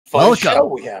fun show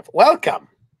we have. Welcome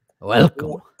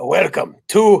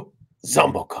to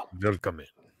Zombocom.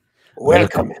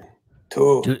 Welcome in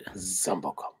to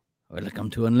Zombocom. Welcome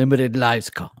to Unlimited Lives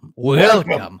Com.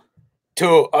 Welcome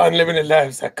to Unlimited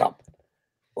Lives Com.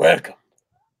 Welcome.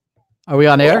 Are we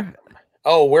on air?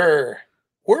 Oh,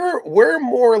 we're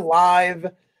more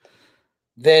live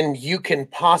than you can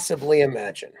possibly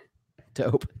imagine.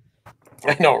 Dope.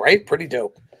 I know, right? Pretty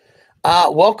dope.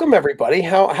 Welcome everybody.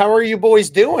 How are you boys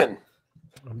doing?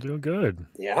 I'm doing good.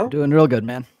 Yeah. Doing real good,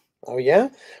 man. Oh yeah.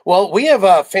 Well, we have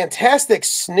a fantastic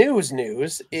snooze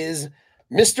news is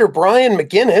Mr. Brian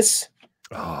McGuinness.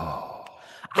 Oh.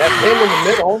 That's him in the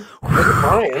middle. Look at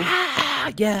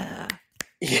Brian. Yeah.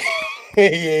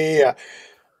 Yeah.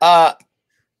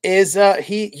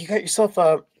 You got yourself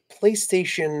a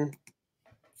PlayStation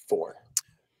 4.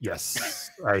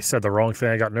 Yes. I said the wrong thing.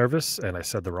 I got nervous and I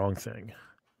said the wrong thing.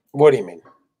 What do you mean?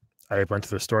 I went to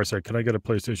the store and said, "Can I get a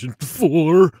PlayStation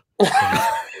 4?"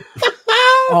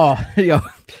 Oh, yo,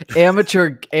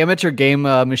 amateur game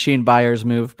machine buyers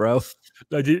move, bro.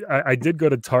 I did go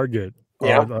to Target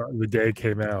Yeah. the day it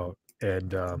came out,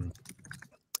 and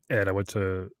I went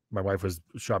to, my wife was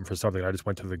shopping for something. I just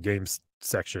went to the games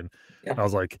section. Yeah. I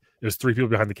was like, there's 3 people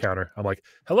behind the counter. I'm like,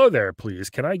 "Hello there, please.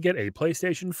 Can I get a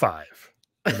PlayStation 5?"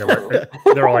 And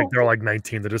they're like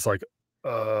 19. They're just like,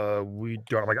 we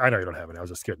don't. I'm like, I know you don't have any. I was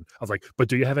just kidding. I was like, but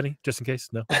do you have any, just in case?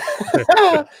 No.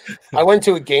 I went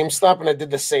to a GameStop and I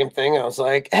did the same thing. I was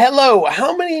like, "Hello,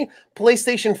 how many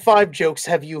PlayStation 5 jokes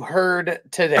have you heard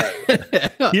today?"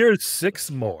 Here's 6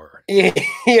 more.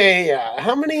 Yeah.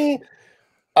 How many?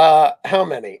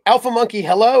 Alpha Monkey,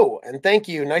 hello, and thank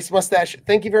you. Nice mustache.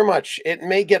 Thank you very much. It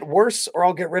may get worse or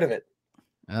I'll get rid of it.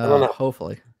 I don't know.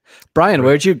 Hopefully. Brian,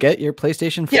 where'd you get your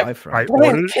PlayStation 5 from?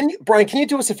 Brian, can you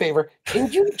do us a favor? Can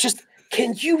you just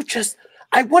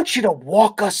I want you to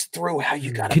walk us through how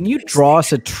you got it. Can you draw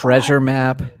us a treasure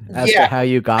map as to how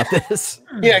you got this?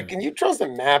 Yeah, can you draw us a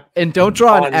map? And don't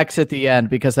draw an X at the end,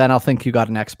 because then I'll think you got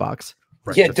an Xbox.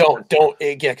 Right, yeah, don't.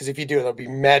 Yeah, because if you do, it'll be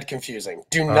mad confusing.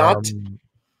 Do not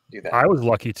do that. I was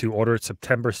lucky to order it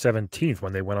September 17th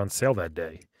when they went on sale that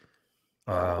day.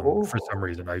 For some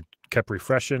reason, I kept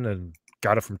refreshing and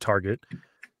got it from Target.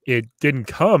 It didn't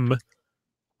come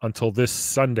until this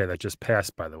Sunday that just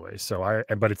passed, by the way. So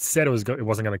but it said it wasn't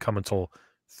going to come until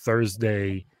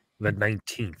Thursday the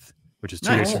 19th, which is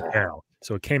 2 days from now.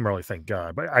 So it came early, thank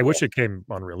God. But I wish it came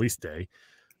on release day.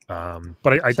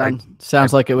 But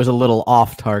sounds like it was a little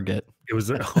off target. It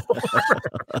was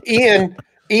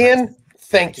Ian,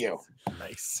 thank you.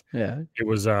 Nice. Yeah. It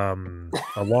was a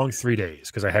long 3 days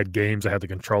because I had games, I had the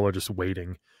controller just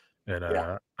waiting. And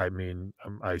I mean,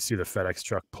 I see the FedEx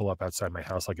truck pull up outside my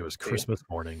house like it was Christmas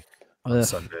morning on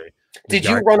Sunday. Did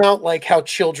you run out like how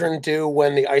children do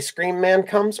when the ice cream man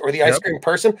comes, or the ice cream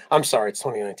person? I'm sorry, it's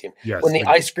 2019. Yes, when the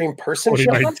ice cream person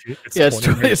shows up?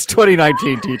 It's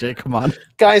 2019, TJ. Come on.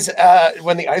 Guys,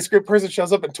 when the ice cream person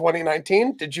shows up in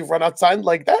 2019, did you run outside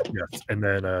like that? Yes. And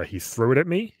then he threw it at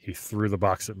me. He threw the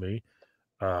box at me.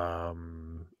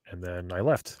 And then I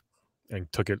left and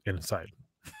took it inside.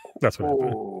 That's what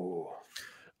happened.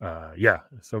 Yeah.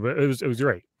 So it was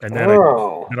great. And then I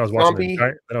was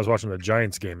watching the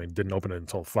Giants game and didn't open it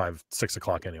until 5-6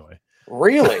 o'clock anyway.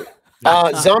 Really?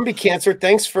 Zombie Cancer,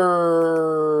 thanks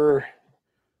for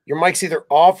your mic's either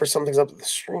off or something's up with the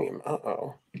stream.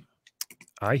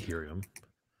 I hear him.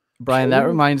 Brian, that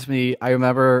reminds me, I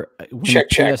remember when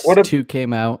PS2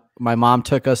 came out, my mom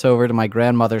took us over to my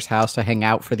grandmother's house to hang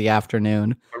out for the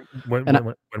afternoon. When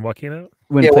what came out?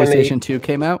 When PlayStation 2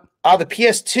 came out? The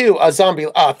PS2, Zombie.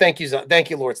 Thank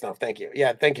you, Lord Snuff. Thank you.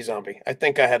 Yeah, thank you, Zombie. I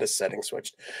think I had a setting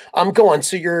switched. Go on.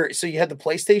 So you had the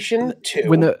PlayStation 2.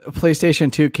 When the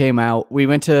PlayStation 2 came out, we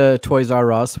went to Toys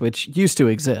R Us, which used to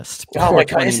exist before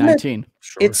 2019.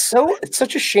 It's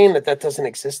such a shame that doesn't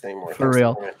exist anymore. For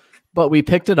real. But we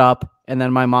picked it up, and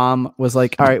then my mom was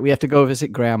like, "All right, we have to go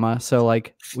visit grandma." So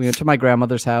like we went to my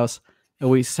grandmother's house and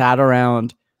we sat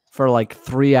around for like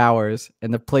 3 hours,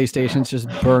 and the PlayStation's just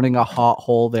burning a hot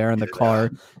hole there in the car.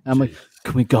 And I'm like,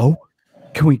 "Can we go?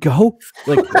 Can we go?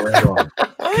 Like, can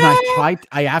I try?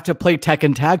 I have to play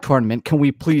Tekken Tag Tournament. Can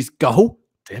we please go?"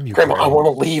 Damn you, Grandma, I want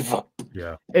to leave.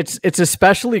 Yeah. It's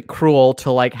especially cruel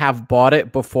to like have bought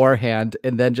it beforehand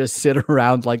and then just sit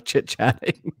around like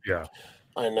chit-chatting. Yeah.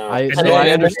 I know. I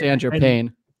understand your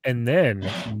pain. And then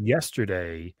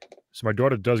yesterday, so my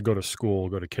daughter does go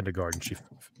to kindergarten. She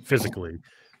physically,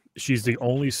 she's the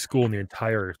only school in the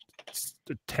entire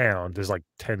town. There's like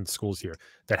 10 schools here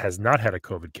that has not had a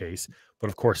COVID case. But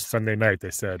of course, Sunday night,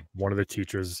 they said one of the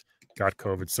teachers got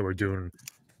COVID. So we're doing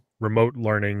remote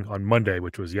learning on Monday,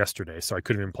 which was yesterday. So I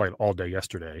couldn't even play it all day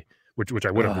yesterday. which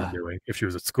I wouldn't be doing if she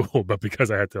was at school, but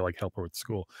because I had to like help her with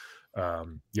school,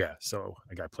 yeah. So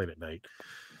I got played at night,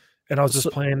 and I was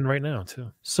just playing right now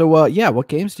too. So yeah, what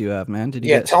games do you have, man? Did you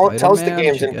get tell us the Spider-Man?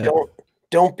 games and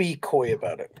don't be coy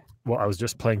about it. Well, I was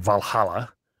just playing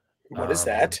Valhalla. What is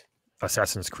that?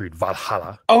 Assassin's Creed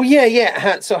Valhalla. Oh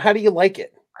yeah. So how do you like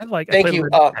it? Thank you.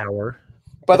 An hour.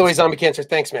 By the way, Zombie Cancer,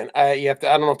 thanks, man. You have to.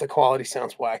 I don't know if the quality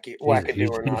sounds wackadoo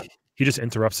or not. He just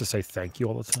interrupts to say thank you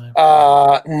all the time.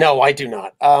 No, I do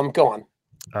not. Go on.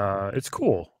 It's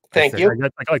cool. Thank you. I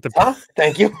got like the. Huh?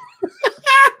 Thank you.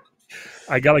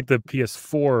 I got like the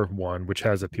PS4 one, which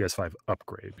has a PS5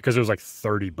 upgrade because it was like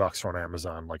 $30 on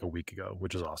Amazon like a week ago,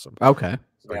 which is awesome. Okay.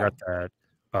 So I got that.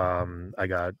 I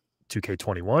got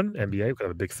 2K21 NBA because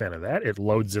I'm a big fan of that. It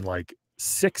loads in like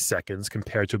 6 seconds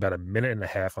compared to about a minute and a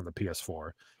half on the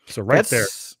PS4. So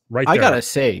I gotta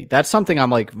say, that's something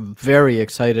I'm like very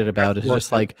excited about. It's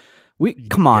just like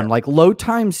like load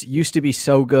times used to be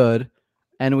so good,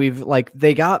 and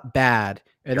they got bad,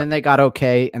 and then they got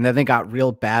okay, and then they got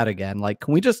real bad again. Like,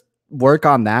 can we just work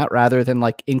on that rather than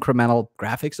like incremental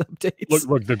graphics updates?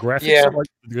 Look, the graphics,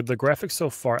 the graphics so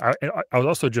far. I was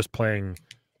also just playing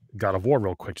God of War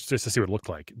real quick just to see what it looked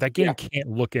like. That game can't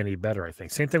look any better, I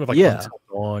think. Same thing with like Until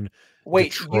Dawn,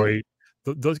 Detroit.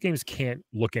 Those games can't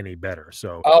look any better.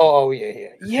 So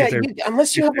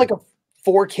unless you have like a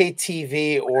 4K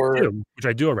TV which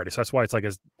I do already. So that's why it's like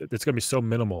it's gonna be so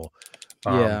minimal.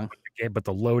 But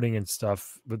the loading and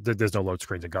stuff, there's no load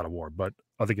screens in God of War. But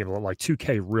I think like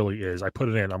 2K really is. I put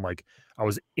it in. I'm like, I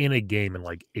was in a game in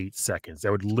like 8 seconds.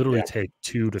 That would literally take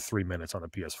 2 to 3 minutes on the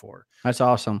PS4. That's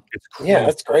awesome. It's crazy. Yeah,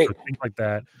 that's great. So things like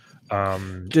that.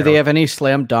 Do they have any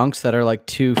slam dunks that are like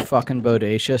too fucking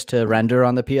bodacious to render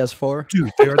on the PS4? Dude,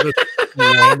 they are the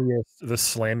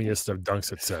slammiest of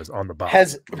dunks. It says on the bottom.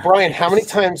 Brian? How many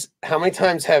times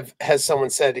has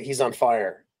someone said he's on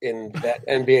fire in that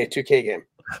NBA 2K game?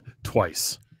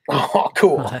 Twice. Oh,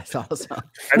 cool. That's awesome.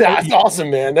 That's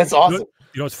awesome, man. That's awesome.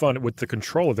 You know what's fun with the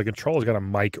controller? The controller's got a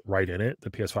mic right in it, the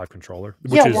PS5 controller.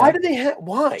 Why do they have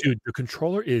why? Dude, the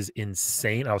controller is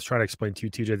insane. I was trying to explain to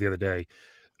you, TJ, the other day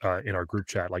in our group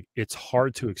chat. Like, it's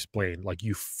hard to explain. Like,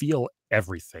 you feel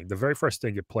everything. The very first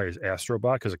thing you play is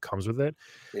Astrobot because it comes with it.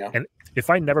 Yeah. And if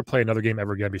I never play another game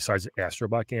ever again besides the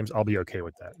Astrobot games, I'll be okay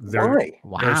with that. Why?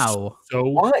 Wow.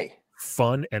 Why?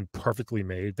 Fun and perfectly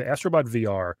made. The Astrobot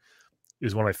VR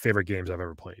is one of my favorite games I've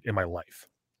ever played in my life.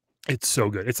 It's so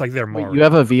good. It's like their Mario. You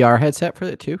have a VR headset for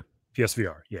it too?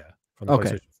 PSVR, yeah, from the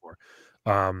PlayStation 4.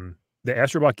 The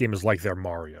Astrobot game is like their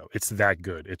Mario. It's that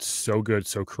good. It's so good,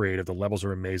 so creative. The levels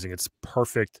are amazing. It's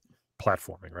perfect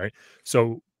platforming, right?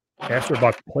 So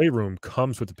Astrobot Playroom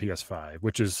comes with the PS5,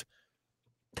 which is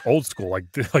old school.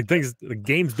 Like things, the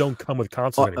games don't come with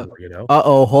consoles anymore. You know.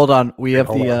 Hold on. We have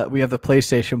the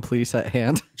PlayStation Police at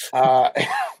hand.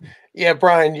 Yeah,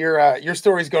 Brian, your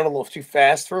story's going a little too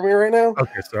fast for me right now.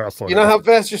 Okay, so I'll slow down. You know how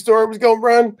fast your story was going,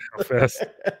 Brian? How fast?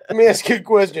 Let me ask you a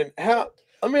question. Let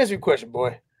me ask you a question,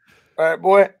 boy. All right,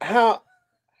 boy.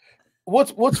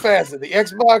 What's faster, the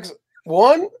Xbox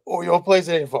One or your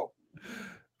PlayStation 4?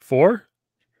 4?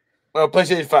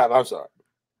 PlayStation 5. I'm sorry.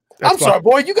 I'm sorry,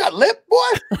 boy. You got lip, boy?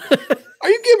 Are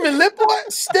you giving me lip, boy?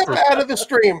 Step out of the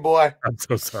stream, boy. I'm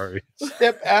so sorry.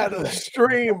 Step out of the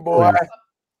stream, boy. Please.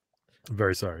 I'm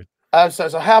very sorry. I'm sorry.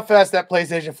 So how fast that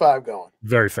PlayStation 5 going?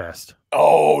 Very fast.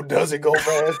 Oh, does it go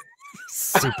fast?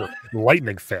 Super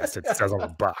lightning fast, it says on the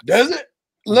box. Does it?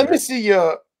 Let me see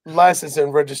your license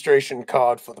and registration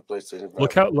card for the PlayStation 5.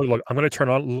 Look, I'm going to turn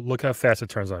on. Look how fast it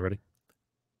turns on. Ready?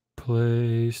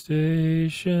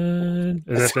 PlayStation.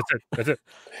 That's it.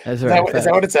 Is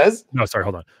that what it says? No, sorry.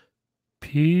 Hold on.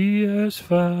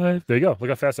 PS5. There you go. Look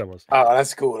how fast that was. Oh,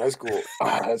 that's cool. That's cool.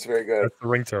 Oh, that's very good. That's the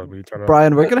ringtone when you turn it on.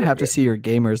 Brian, we're gonna have to see your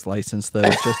gamer's license though,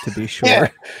 just to be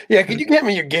sure. Yeah. Could you get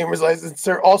me your gamer's license,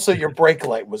 sir? Also, your brake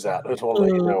light was out. I just want to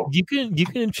let you know. You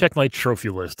can check my trophy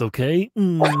list, okay?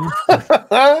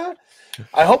 I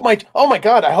hope my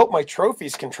I hope my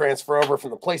trophies can transfer over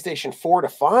from the PlayStation 4 to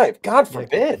 5. God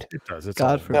forbid. It does.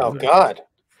 God forbid. Oh God.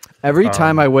 Every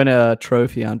time I win a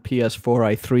trophy on PS4,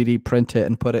 I 3D print it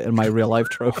and put it in my real life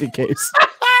trophy case.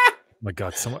 My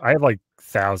God, I have like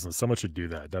thousands. Someone should do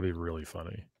that. That'd be really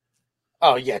funny.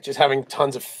 Oh yeah, just having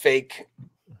tons of fake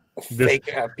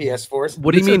PS4s.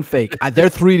 What do you mean fake?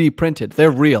 They're 3D printed. They're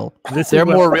real. They're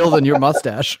more real than your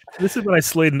mustache. This is when I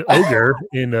slayed an ogre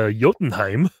in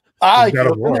Jotunheim.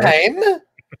 Jotunheim.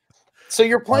 So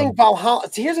you're playing Valhalla.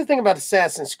 See, here's the thing about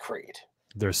Assassin's Creed.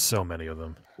 There's so many of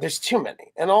them. There's too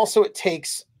many. And also it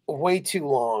takes way too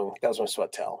long. That was my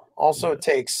sweat towel. Also, it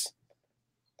takes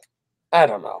I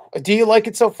don't know. Do you like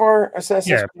it so far,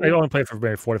 Assassin's Yeah, I Creed? only played for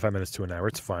maybe 45 minutes to an hour.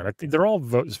 It's fine. I think they're all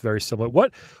very similar.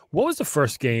 What was the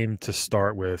first game to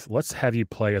start with? Let's have you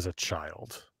play as a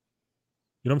child.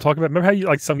 You know what I'm talking about? Remember how you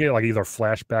like some game like either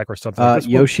flashback or something like this?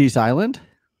 Yoshi's Island.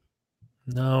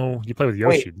 No, you play with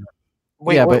Wait. Yoshi.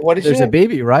 Wait, Yeah, what, but what did there's you? a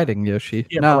baby riding Yoshi.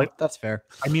 Yeah, no, but like, that's fair.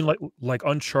 I mean, like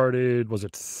Uncharted, was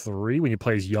it 3 when you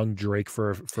play as young Drake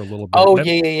for a little bit? Oh And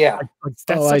yeah, yeah, yeah. that's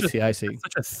Oh, I such see. that's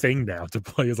such a thing now to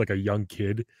play as like a young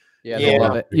kid. Yeah, Yeah. they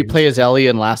love it. You play as Ellie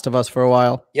in Last of Us for a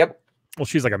while. Yep. Well,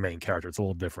 she's like a main character. It's a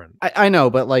little different. I know,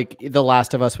 but like The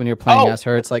Last of Us, when you're playing Oh. as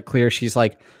her, it's like clear she's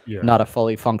like Yeah. not a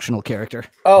fully functional character.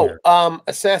 Oh,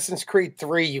 Assassin's Creed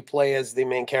 3, you play as the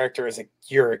main character as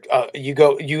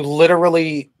you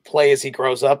literally play as he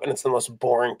grows up, and it's the most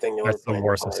boring thing you'll ever That's play the in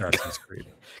your worst life. Assassin's Creed.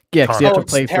 Yeah, because you have to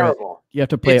it's play for terrible. you have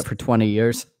to play It's- it for 20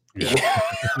 years. Yeah.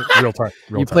 real time.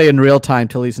 You play in real time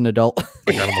till he's an adult.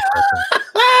 Like Animal Crossing.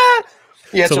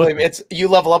 Yeah, So so look- it's you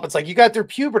level up. It's like you got through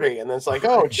puberty, and then it's like,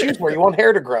 oh, choose where you want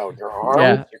hair to grow. Your arm,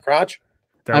 Yeah. your crotch.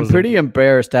 That I'm was pretty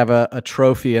embarrassed to have a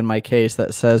trophy in my case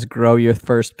that says "Grow your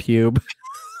first pube."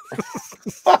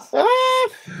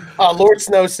 Lord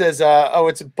Snow says, "Oh,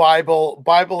 it's Bible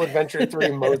Adventure 3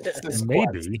 mode."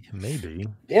 maybe.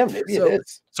 Yeah, maybe So- it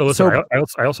is. So listen, So-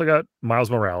 I also got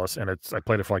Miles Morales, and I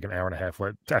played it for like an hour and a half.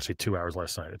 Actually, 2 hours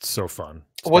last night. It's so fun.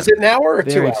 Was it an hour or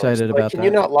 2 Very hours? excited Like, about can you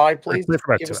that. not lie, I please? played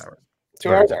for about Give 2 us- hours. 2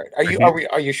 hours. All right.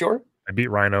 Are you sure? I beat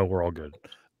Rhino. We're all good.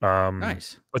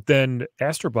 Nice. But then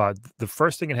Astrobot, the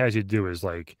first thing it has you do is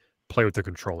like play with the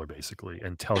controller basically,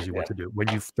 and tells you what to do. When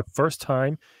the first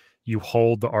time you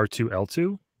hold the R2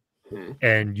 L2, Hmm.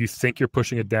 and you think you're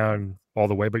pushing it down all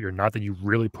the way, but you're not. Then you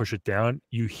really push it down.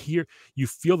 You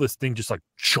feel this thing just like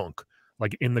chunk,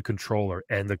 like in the controller,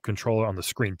 and the controller on the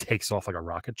screen takes off like a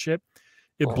rocket ship.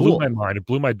 It blew my mind. It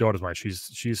blew my daughter's mind.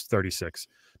 She's 36.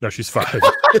 No, she's 5.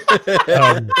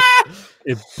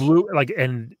 It blew like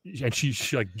and she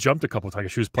like jumped a couple of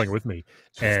times. She was playing with me,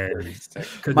 and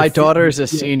 'cause My it feel- daughter is a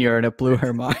senior, and it blew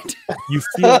her mind. you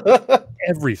feel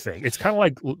everything. It's kind of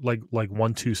like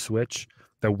 1-2 switch,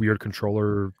 that weird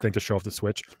controller thing to show off the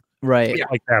Switch. Right. Yeah.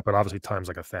 Like that, but obviously times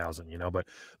like 1,000, you know. But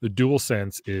the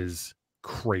DualSense is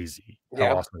crazy. How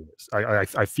Yeah. awesome it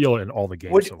is. I feel it in all the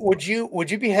games. Would so far. would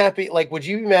you be happy? Like, would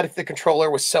you be mad if the controller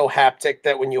was so haptic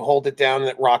that when you hold it down and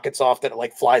it rockets off, that it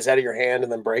like flies out of your hand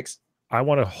and then breaks? I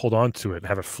want to hold on to it and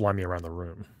have it fly me around the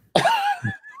room.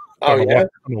 Oh yeah.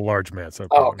 I'm a large man, so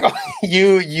Oh God.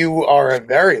 You are a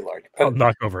very large. I'll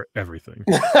knock over everything.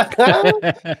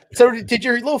 So did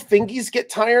your little fingies get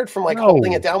tired from like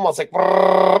holding it No. down while it's like?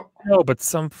 "Brrr"? No, but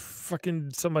somebody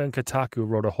in Kotaku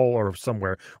wrote a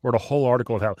whole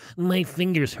article of how my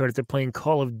fingers hurt after playing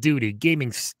Call of Duty.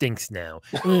 Gaming stinks now.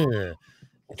 Ugh.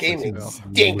 Gaming Well,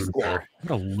 stinks Loser. now.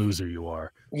 What a loser you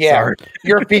are. Yeah, Sorry.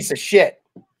 you're a piece of shit.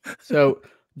 So,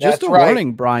 just That's a right.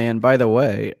 warning, Brian, by the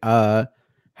way.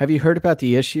 Have you heard about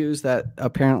the issues that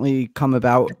apparently come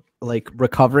about, like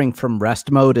recovering from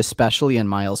rest mode, especially in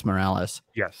Miles Morales?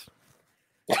 Yes.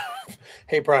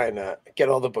 Hey Brian, get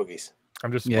all the boogies.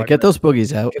 I'm just Yeah, get those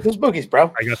boogies out. Get those boogies,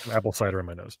 bro. I got some apple cider in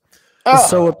my nose. Oh,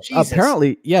 So Jesus.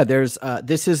 apparently, yeah, there's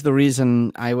this is the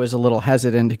reason I was a little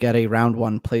hesitant to get a round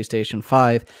one PlayStation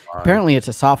 5. Apparently it's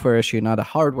a software issue, not a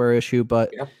hardware issue, but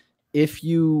Yeah. if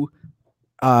you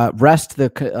rest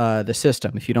the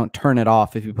system, if you don't turn it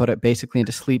off, if you put it basically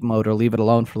into sleep mode or leave it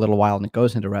alone for a little while and it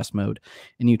goes into rest mode,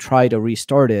 and you try to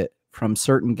restart it from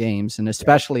certain games, and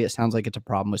especially it sounds like it's a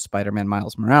problem with Spider-Man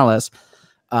Miles Morales,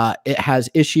 it has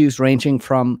issues ranging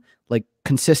from like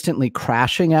consistently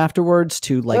crashing afterwards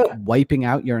to like wiping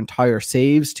out your entire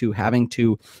saves to having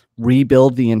to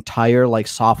rebuild the entire like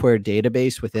software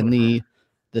database within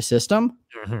the system.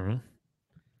 Mm-hmm.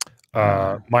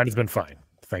 Mine has been fine.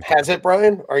 Thank you. Has it,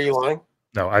 Brian? Are you lying?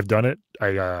 No, I've done it.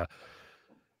 I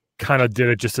kind of did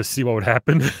it just to see what would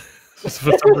happen for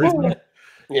some reason.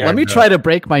 Yeah. Let me try to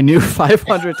break my new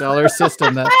 $500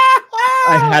 system that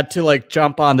I had to like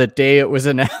jump on the day it was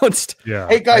announced. Yeah.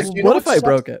 Hey guys, you know What if I sucks?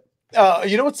 broke it?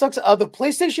 You know what sucks? The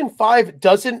PlayStation 5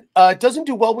 doesn't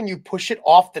do well when you push it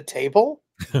off the table.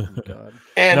 God.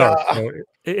 And No, so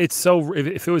it's so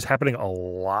if it was happening a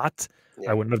lot, Yeah.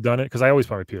 I wouldn't have done it because I always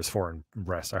put my PS4 in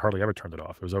rest. I hardly ever turned it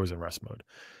off. It was always in rest mode.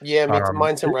 yeah,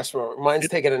 mine's in it- rest mode. Mine's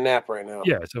taking a nap right now.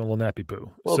 Yeah, it's a little nappy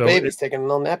poo. Little So baby's taking a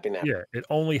little nappy nap. yeah, it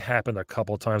only happened a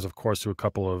couple of times, of course, to a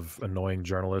couple of annoying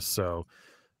journalists. So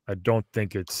I don't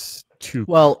think it's too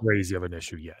Well, crazy of an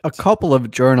issue yet. a couple of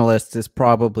journalists is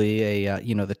probably a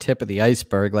the tip of the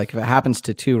iceberg. Like if it happens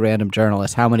to two random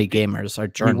journalists, how many gamers are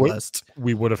journalists?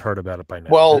 We would have heard about it by now.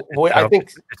 Well, It's I out- think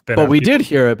it's been But out. we did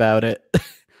hear about it.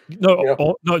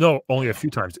 No, only a few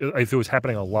times. If it was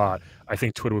happening a lot, I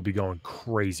think Twitter would be going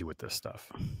crazy with this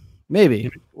stuff. Maybe.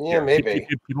 Maybe.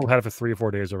 People had it for 3 or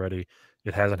 4 days already.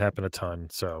 It hasn't happened a ton.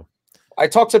 So I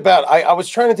talked about. I was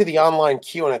trying to do the online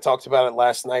queue, and I talked about it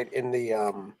last night in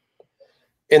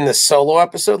the solo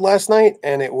episode last night,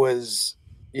 and it was,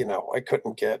 I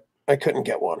couldn't get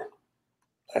one.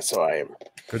 So I am.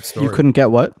 Good story. You couldn't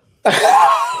get what?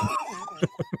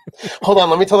 Hold on,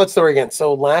 let me tell that story again.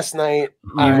 So last night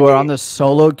you were on the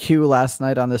solo queue last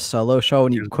night on the solo show,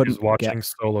 and you couldn't watching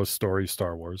Solo Story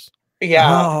Star Wars.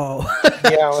 Yeah,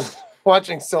 yeah, I was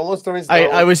watching Solo Stories.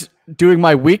 I was doing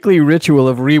my weekly ritual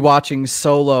of rewatching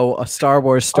Solo, a Star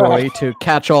Wars story, to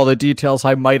catch all the details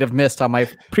I might have missed on my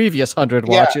previous 100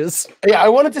 watches. Yeah, I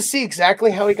wanted to see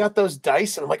exactly how he got those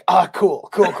dice, and I'm like, cool.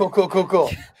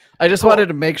 I just wanted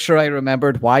to make sure I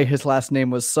remembered why his last name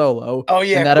was Solo. Oh,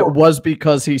 yeah. And that it was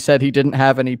because he said he didn't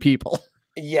have any people.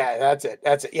 Yeah, that's it.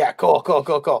 Yeah,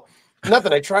 cool.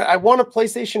 Nothing. I want a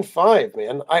PlayStation 5,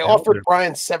 man. I offered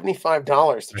Brian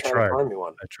 $75 to try to find me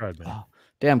one. I tried, man. Oh,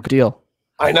 damn, good deal.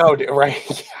 I know, right?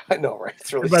 Yeah, I know, right?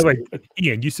 It's really. By the way,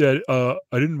 Ian, you said I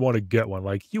didn't want to get one.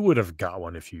 Like, you would have got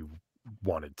one if you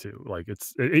wanted to. Like,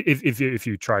 it's if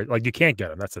you tried. Like, you can't get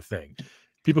them. That's the thing.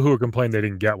 People who are complaining they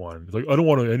didn't get one, it's like, I don't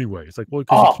want it anyway. It's like, well,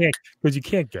 because you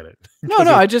can't get it. No,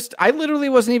 I literally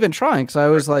wasn't even trying, because I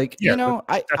was like, I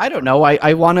don't know.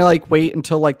 I want to like wait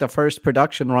until like the first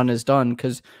production run is done,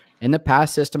 because in the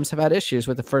past systems have had issues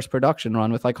with the first production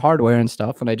run with like hardware and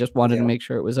stuff, and I just wanted to make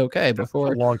sure it was okay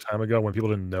before. A long time ago when people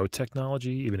didn't know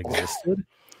technology even existed,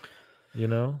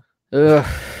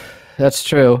 That's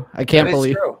true. I can't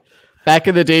believe. True. Back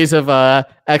in the days of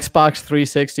Xbox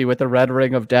 360 with the Red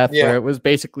Ring of Death, where it was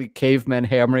basically cavemen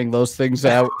hammering those things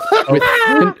out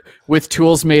with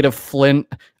tools made of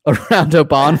flint around a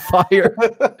bonfire.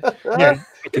 Yeah.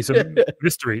 Okay. So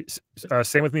mystery.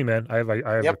 Same with me, man. I have a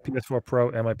PS4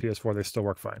 Pro and my PS4. They still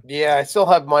work fine. Yeah, I still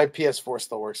have my PS4.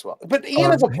 Still works well. But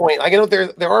Ian has a point. Like, I know there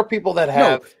are people that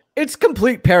have. No, it's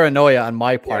complete paranoia on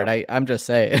my part. Yeah. I'm just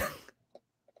saying.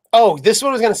 Oh, this is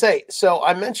what I was going to say. So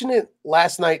I mentioned it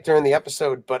last night during the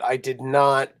episode, but I did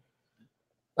not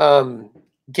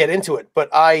get into it. But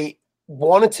I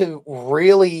wanted to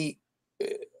really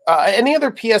any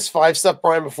other PS5 stuff,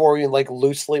 Brian, before we like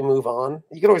loosely move on?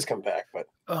 You can always come back, but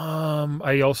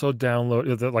I also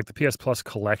download the PS Plus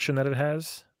collection that it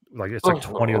has. Like, it's like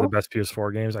 20 of the best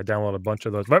PS4 games. I downloaded a bunch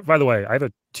of those. By the way, I have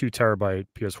a 2 terabyte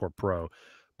PS4 Pro.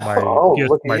 My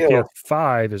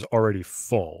PS5 is already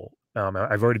full.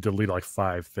 I've already deleted like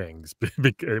 5 things,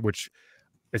 which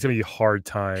it's gonna be a hard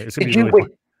time. It's gonna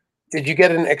Did you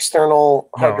get an external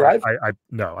hard drive? I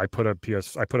put a 2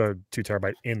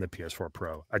 terabyte in the PS4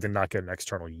 Pro. I did not get an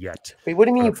external yet. Wait, what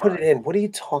do you mean you put it in? What are you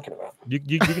talking about?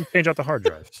 You can change out the hard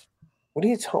drives. What do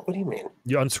you mean?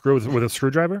 You unscrew with a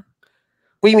screwdriver?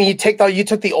 What do you mean you took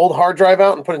the old hard drive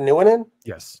out and put a new one in?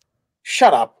 Yes.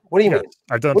 Shut up. What do you mean?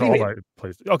 I've done it to all my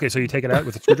places. Okay, so you take it out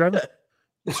with a screwdriver?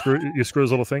 You screw those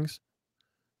little things?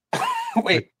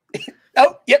 Wait.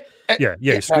 Oh, yep.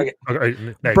 Yeah.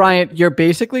 Brian, you're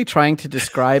basically trying to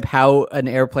describe how an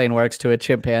airplane works to a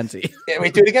chimpanzee. Yeah,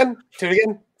 wait, do it again. So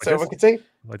everyone can see?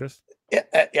 Like this?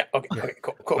 Yeah. Okay,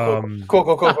 cool.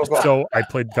 So I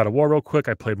played God of War real quick.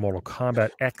 I played Mortal Kombat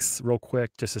X real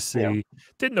quick just to see. Yeah.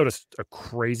 Didn't notice a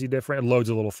crazy difference. It loads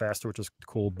a little faster, which is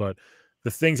cool. But the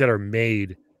things that are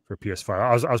made for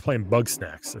PS5, I was playing Bug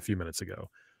Snacks a few minutes ago.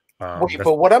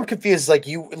 But what I'm confused is, like,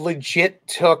 you legit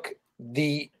took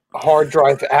the hard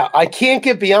drive out. I can't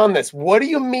get beyond this. What do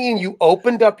you mean you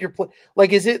opened up your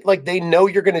like? Is it like they know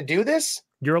you're going to do this?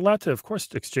 You're allowed to, of course,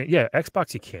 exchange. Yeah,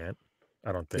 Xbox you can't.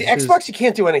 I don't think the Xbox you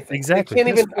can't do anything. Exactly.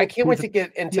 I can't wait to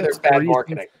get into their bad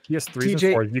marketing. PS3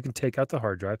 and 4, you can take out the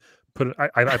hard drive.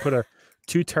 I put a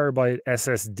 2 terabyte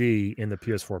SSD in the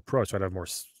PS4 Pro, so I'd have more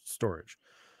storage.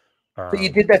 But you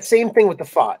did that same thing with the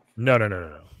FOT. No.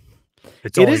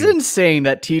 It is insane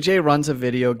that TJ runs a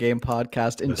video game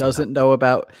podcast and doesn't know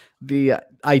about the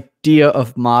idea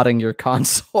of modding your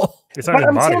console. It's not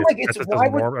even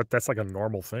modding. That's like a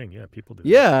normal thing. Yeah, people do.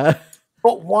 Yeah.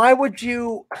 But why would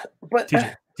you? But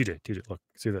TJ, look,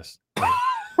 see this.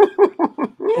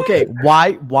 Okay,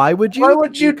 why would you? Why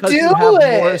would you because do you have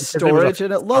it? more storage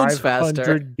and it loads 500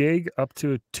 faster. gig up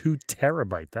to a 2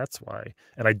 terabyte. That's why.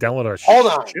 And I downloaded a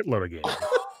shitload of games.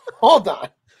 Hold on.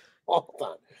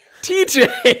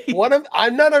 TJ,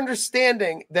 I'm not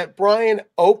understanding that Brian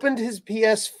opened his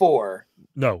PS4.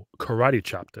 No, karate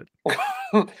chopped it.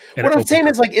 What I'm saying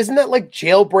is, like, isn't that like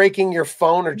jailbreaking your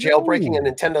phone or jailbreaking a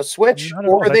Nintendo Switch?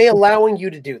 Or are they allowing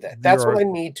you to do that? That's what I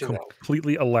need to know.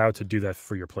 Completely allowed to do that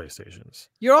for your PlayStations.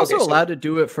 You're also allowed to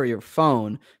do it for your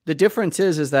phone. The difference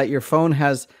is that your phone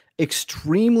has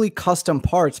extremely custom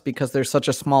parts because there's such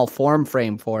a small form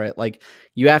frame for it. Like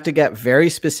you have to get very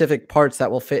specific parts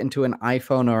that will fit into an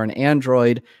iPhone or an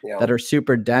Android that are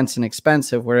super dense and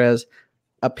expensive. Whereas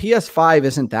a PS5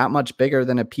 isn't that much bigger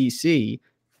than a PC,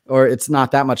 or it's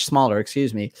not that much smaller,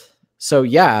 excuse me. So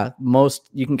yeah,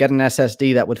 you can get an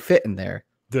SSD that would fit in there.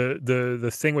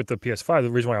 The thing with the PS5,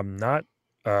 the reason why I'm not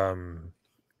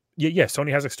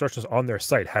Sony has instructions on their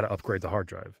site how to upgrade the hard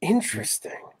drive.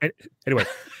 Interesting. And anyway,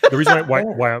 the reason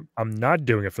why I'm not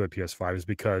doing it for the PS5 is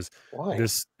because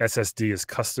this SSD is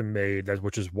custom made,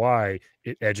 which is why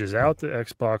it edges out the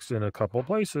Xbox in a couple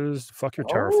places. Fuck your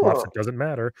teraflops, it doesn't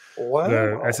matter. Wow.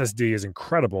 The SSD is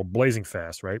incredible, blazing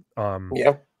fast, right?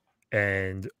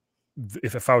 And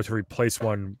if I were to replace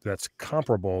one that's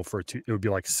comparable it would be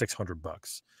like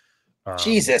 $600.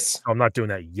 Jesus. I'm not doing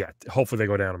that yet. Hopefully they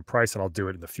go down in price and I'll do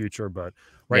it in the future. But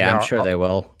now, I'm sure they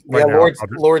will. Right now,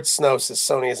 Lord Snow says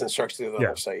Sony has instructions to do the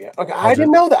website. Yeah. Okay. I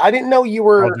didn't know that. I didn't know you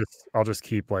were. I'll just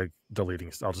keep like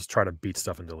deleting. I'll just try to beat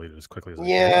stuff and delete it as quickly as I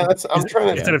can. Yeah, I'm trying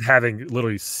to. Instead of having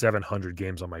literally 700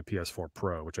 games on my PS4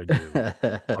 Pro, which I do,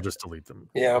 I'll just delete them.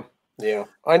 Yeah.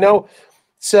 I know.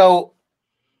 So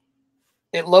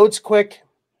it loads quick,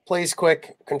 plays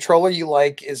quick. Controller you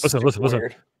like is listen.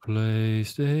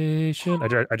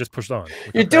 PlayStation. I just pushed on.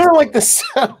 You're doing like the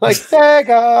sound like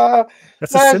Sega.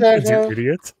 That's a sentence, you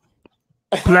idiot.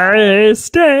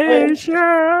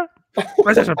 PlayStation.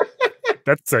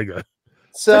 That's Sega.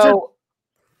 So,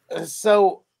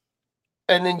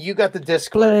 and then you got the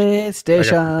disc.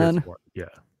 PlayStation. Yeah.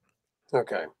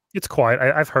 Okay. It's quiet.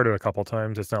 I've heard it a couple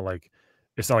times. It's not like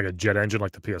a jet engine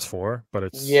like the PS4, but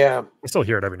it's I still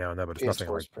hear it every now and then, but it's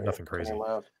nothing crazy.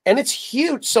 Loud. And it's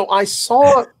huge. So I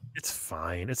saw it's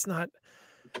fine. It's not.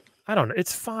 I don't know.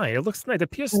 It's fine. It looks nice. The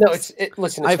PS. No,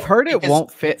 listen. I've heard it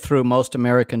won't fit through most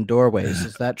American doorways.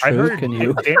 Is that true? Can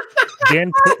you?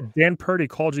 Dan Purdy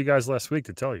called you guys last week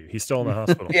to tell you he's still in the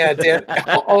hospital. Yeah, Dan.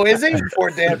 Oh, is he?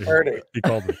 Poor Dan Purdy. He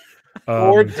called me.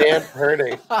 Poor Dan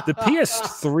Purdy. The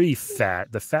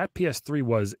PS3 the fat PS3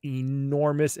 was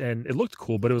enormous and it looked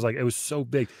cool, but it was so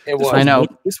big. It was. I know.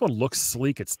 This one looks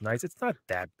sleek. It's nice. It's not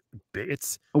that big.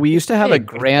 We used to have a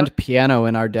grand piano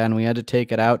in our den. We had to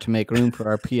take it out to make room for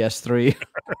our PS3.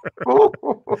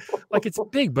 Like it's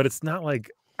big, but it's not like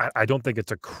I don't think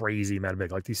it's a crazy amount of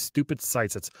big. Like these stupid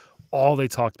sites, that's all they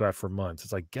talked about for months.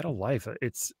 It's like get a life.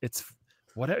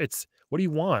 What do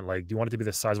you want? Like, do you want it to be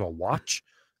the size of a watch?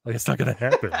 Like it's not gonna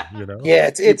happen, you know? Yeah,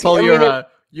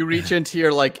 you reach into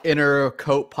your like inner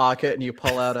coat pocket and you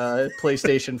pull out a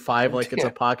PlayStation 5 like it's a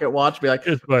pocket watch. Be like,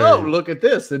 oh, look at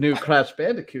this, the new Crash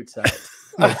Bandicoot's out.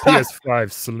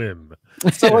 PS5 Slim.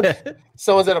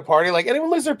 Someone's at a party like, anyone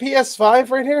lose their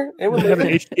PS5 right here? Anyone have an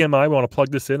HDMI? Want to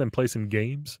plug this in and play some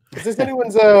games? Is this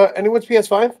anyone's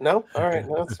PS5? No. All right.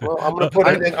 Well, I'm gonna put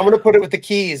it. I'm gonna put it with the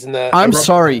keys and the. I'm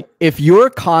sorry if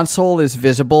your console is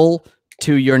visible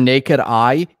to your naked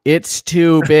eye, it's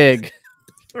too big.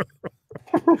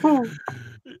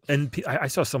 And I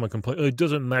saw someone complain, it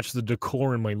doesn't match the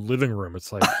decor in my living room.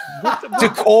 It's like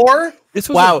decor?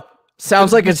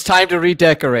 Sounds like it's time to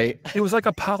redecorate. It was like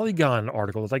a Polygon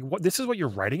article. It's like, what? This is what you're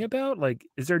writing about? Like,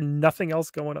 is there nothing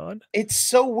else going on? It's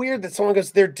so weird that someone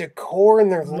goes, their decor in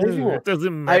their living room. It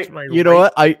doesn't match my. You know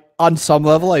what? On some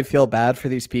level, I feel bad for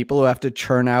these people who have to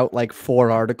churn out like 4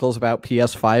 articles about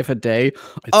PS5 a day.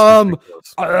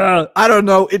 I don't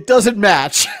know. It doesn't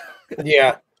match.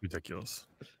 Yeah, ridiculous.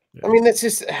 Yeah. I mean, it's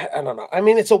just I don't know. I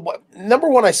mean, it's number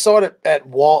one. I saw it at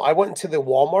I went into the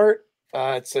Walmart.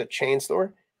 It's a chain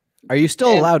store. Are you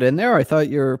still allowed in there? I thought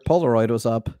your Polaroid was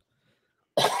up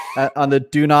on the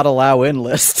do not allow in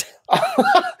list.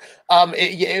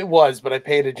 It was, but I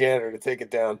paid a janitor to take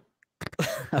it down.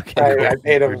 Okay, I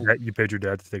paid him. You paid your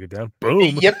dad to take it down.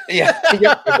 Boom. Yep.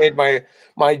 I paid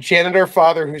my janitor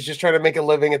father, who's just trying to make a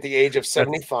living at the age of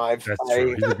 75. That's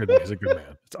true. He's a good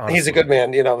man. He's a good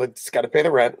man. You know, it's got to pay the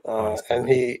rent, and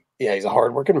he's a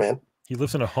hardworking man. He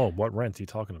lives in a home. What rent are you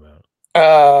talking about?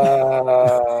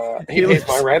 He pays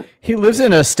my rent. He lives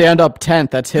in a stand-up tent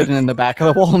that's hidden in the back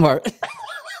of the Walmart.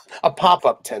 A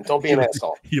pop-up tent. Don't be an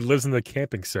asshole. He lives in the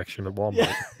camping section of Walmart.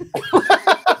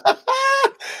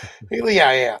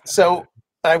 Yeah. So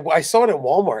I saw it at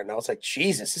Walmart and I was like,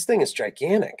 Jesus, this thing is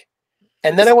gigantic.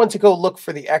 And then I went to go look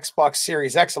for the Xbox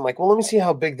Series X. I'm like, well, let me see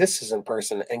how big this is in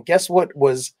person. And guess what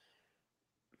was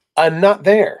not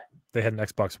there? They had an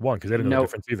Xbox One because they didn't know the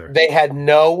difference either. They had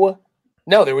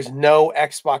there was no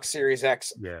Xbox Series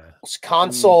X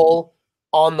console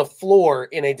on the floor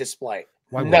in a display.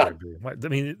 Why would it be? I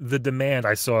mean, the demand,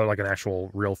 I saw like an actual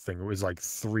real thing. It was like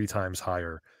 3 times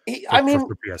higher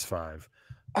for PS5.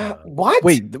 What?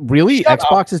 Wait, really?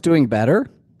 Xbox is doing better?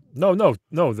 No. The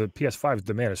PS5's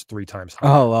demand is 3 times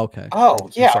higher. Oh, okay. Oh,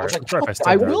 yeah. sorry. I was like, I'm sorry if I what said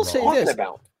I that will wrong. say talking this.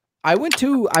 about? I went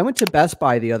to Best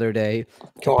Buy the other day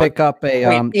to Go on. pick up a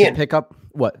Wait, to Ian. pick up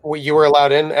what? Well, you were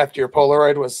allowed in after your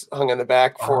Polaroid was hung in the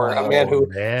back for a man who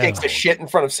no. takes a shit in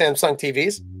front of Samsung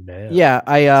TVs. No. Yeah,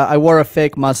 I wore a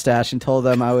fake mustache and told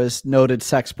them I was noted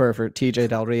sex pervert TJ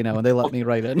Del Reno, and they let me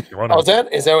right in. You wanna- Oh,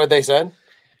 is that what they said?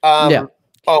 Yeah.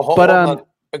 Oh, hold on.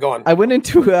 Go on. I went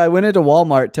into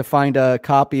Walmart to find a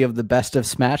copy of the Best of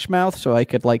Smash Mouth so I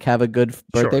could like have a good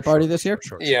birthday party this year.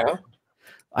 Sure. Yeah.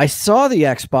 I saw the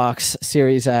Xbox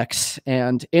Series X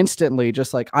and instantly,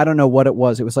 just like, I don't know what it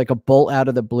was. It was like a bolt out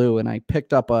of the blue, and I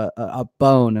picked up a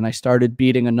bone and I started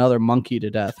beating another monkey to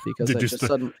death because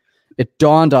it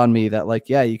dawned on me that, like,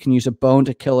 yeah, you can use a bone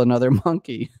to kill another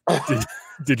monkey.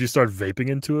 Did you start vaping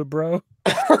into it, bro?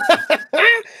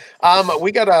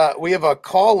 We have a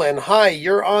call in. Hi,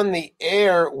 you're on the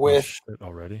air with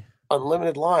already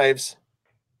Unlimited Lives.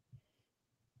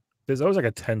 There's always like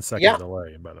a 10-second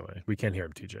delay, by the way. We can't hear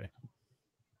him, TJ.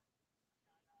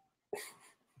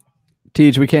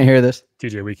 TJ, we can't hear this.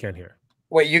 TJ, we can't hear.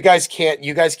 Wait, you guys can't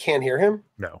hear him?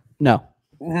 No.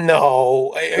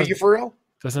 Are you for real?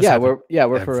 Yeah,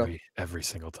 we're for real. Every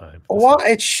single time. Well,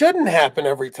 it shouldn't happen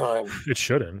every time. It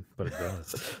shouldn't, but it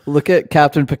does. Look at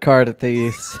Captain Picard at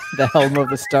the helm of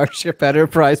the Starship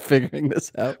Enterprise figuring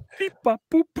this out. Beep, bop,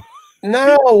 boop.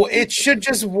 No, it should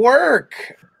just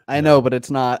work. I know, but it's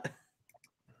not.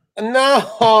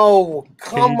 No,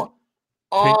 come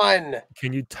on.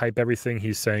 Can you type everything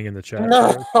he's saying in the chat?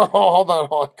 No, hold on,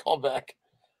 call back.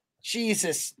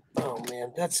 Jesus. Oh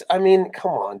man,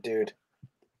 come on, dude.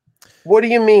 What do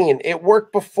you mean? It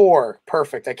worked before.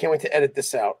 Perfect. I can't wait to edit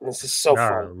this out. This is so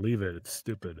fun. Leave it. It's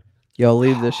stupid. Yo,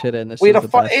 leave this shit in. This is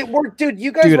it worked, dude.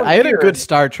 You guys, I had a good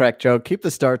Star Trek joke. Keep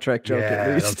the Star Trek joke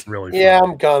at least. That's really funny. Yeah,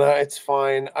 I'm gonna. It's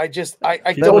fine. I don't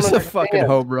that was understand. A fucking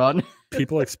home run.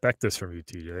 People expect this from you,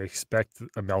 TJ. They expect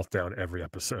a meltdown every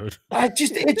episode.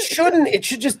 It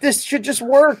shouldn't. This should just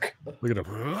work. Look at him.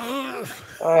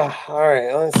 All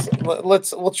right,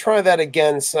 we'll try that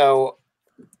again. So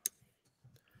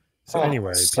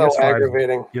anyway, so PS5,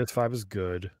 aggravating. PS5 is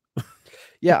good.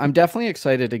 Yeah, I'm definitely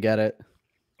excited to get it.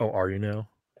 Oh, are you now?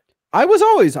 I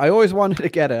always wanted to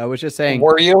get it. I was just saying.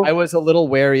 Were you? I was a little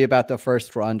wary about the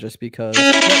first run just because.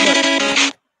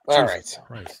 All right.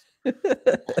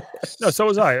 No, so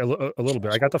was I a little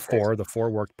bit. I got the 4. The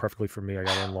 4 worked perfectly for me. I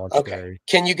got it on launch day.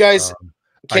 Can you guys?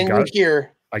 I got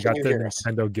the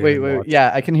Nintendo game. Wait.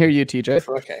 Yeah, I can hear you, TJ.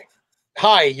 Okay.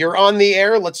 Hi, you're on the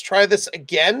air. Let's try this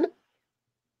again.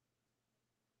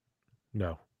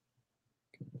 No.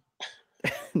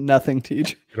 Nothing,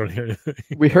 TJ. You don't hear anything.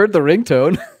 We heard the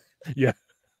ringtone. Yeah.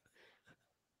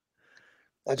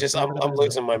 I'm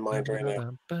losing my mind right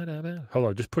now. Hold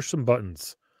on, just push some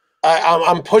buttons.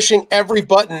 I'm pushing every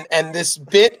button, and this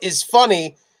bit is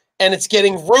funny, and it's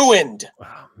getting ruined.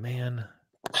 Oh man.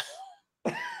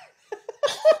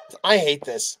 I hate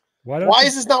this. Why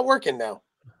is this not working now?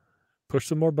 Push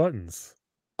some more buttons.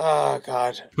 Oh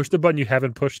God. Push the button you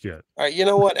haven't pushed yet. All right, you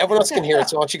know what? Everyone else can hear it,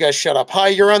 so why don't you guys shut up? Hi,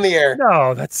 you're on the air.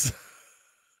 No, that's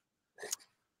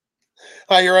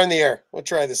Hi, you're on the air. We'll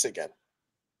try this again.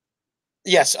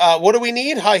 Yes. What do we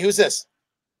need? Hi, who's this?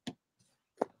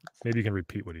 Maybe you can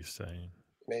repeat what he's saying.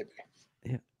 Maybe.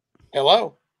 Yeah.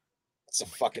 Hello? It's a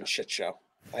fucking shit show.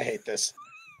 I hate this.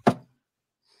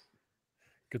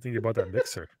 Good thing you bought that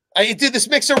mixer. Dude, this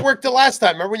mixer worked the last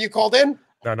time. Remember when you called in?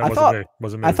 No,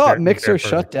 wasn't me. I thought mixer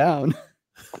shut down.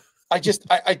 I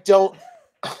don't.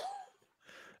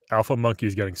 Alpha Monkey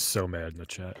is getting so mad in the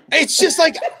chat. It's just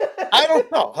like, I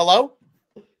don't know. Hello?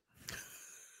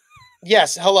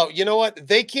 Yes, hello. You know what?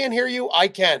 They can't hear you. I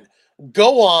can.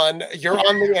 Go on. You're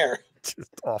on the air. Just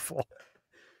awful.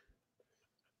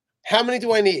 How many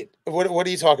do I need? What are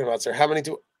you talking about, sir? How many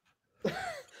do?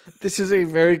 This is a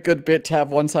very good bit to have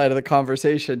one side of the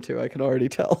conversation too. I can already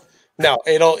tell. No,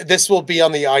 this will be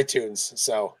on the iTunes.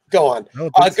 So go on.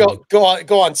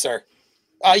 Go on, sir.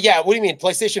 Yeah. What do you mean?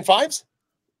 PlayStation 5s?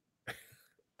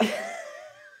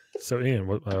 So Ian,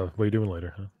 what are you doing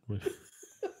later? Huh?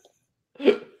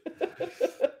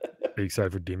 Are you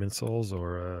excited for Demon Souls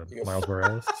or Miles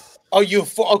Morales? Oh,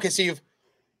 okay. So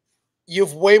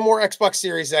you've way more Xbox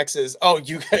Series X's. So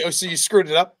you screwed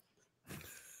it up.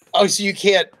 Oh, so you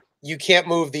can't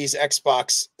move these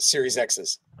Xbox Series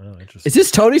X's. Oh, interesting. Is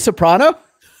this Tony Soprano?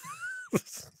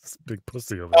 It's big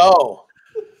pussy over there. Oh,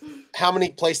 how many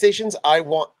PlayStations? I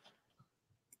want.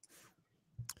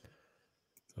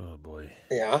 Oh boy.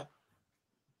 Yeah.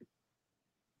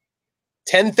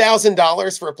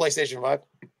 $10,000 for a PlayStation 5.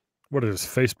 What is this,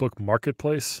 Facebook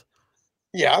Marketplace?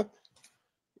 Yeah.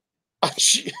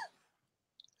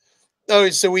 Oh,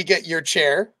 so we get your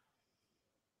chair.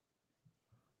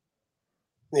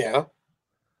 Yeah.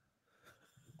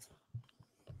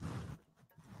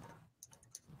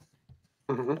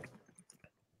 Mm-hmm.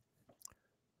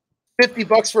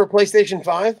 $50 for a PlayStation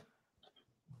 5?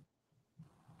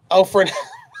 Oh, for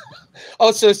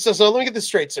oh, so let me get this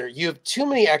straight, sir. You have too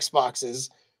many Xboxes,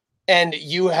 and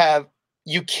you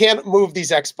can't move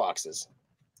these Xboxes.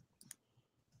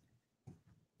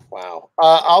 Wow.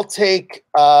 I'll take.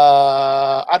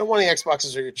 I don't want any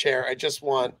Xboxes or your chair. I just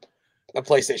want a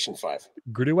PlayStation 5.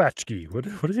 Gruduachki.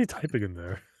 What is he typing in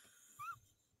there?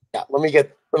 Yeah, let me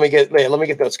get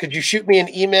those. Could you shoot me an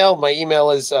email? My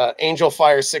email is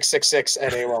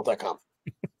angelfire666@aol.com.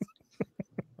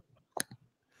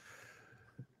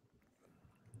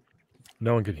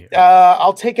 No one can hear.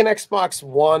 I'll take an Xbox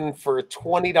One for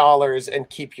 $20 and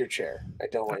keep your chair. I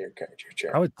don't want your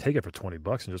chair. I would take it for $20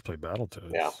 and just play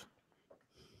Battletoads. Yeah.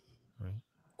 Right.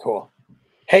 Cool.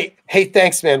 Hey,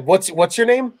 thanks, man. What's your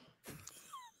name?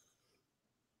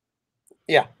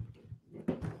 Yeah.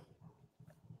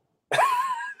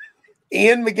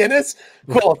 Ian McGuinness?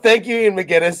 Cool. Thank you, Ian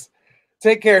McGuinness.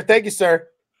 Take care. Thank you, sir.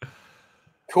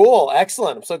 Cool.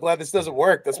 Excellent. I'm so glad this doesn't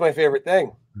work. That's my favorite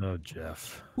thing. No,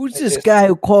 Jeff. Who's this guy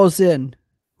who calls in?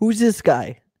 Who's this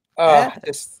guy? Huh?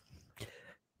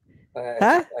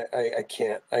 Huh? I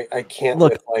can't. I can't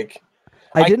Look, with, like.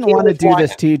 I didn't want to do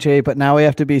this, TJ, but now we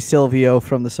have to be Silvio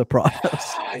from The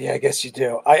Sopranos. Yeah, I guess you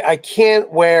do. I can't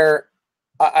wear.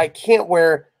 I can't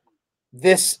wear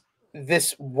this.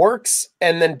 This works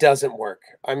and then doesn't work.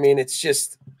 I mean, it's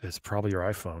probably your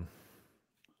iPhone.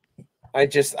 I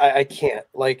can't,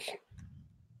 like,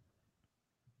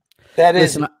 that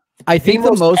is. Listen, I think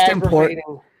the most important.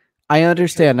 I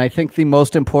understand. I think the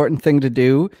most important thing to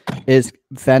do is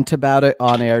vent about it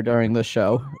on air during the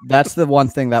show. That's the one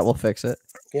thing that will fix it.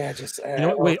 Yeah,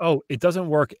 wait. Oh, it doesn't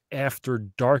work after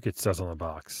dark. It says on the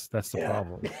box. That's the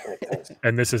problem.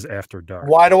 And this is after dark.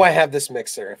 Why do I have this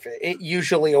mixer? If it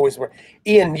usually always works.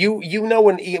 Ian, you know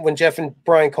when Jeff and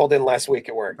Brian called in last week,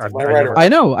 it worked. I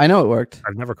know it worked.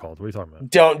 I've never called. What are you talking about?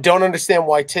 Don't understand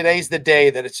why today's the day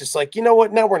that it's just like, you know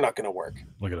what? Now we're not going to work.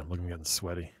 Look at him. Look at him getting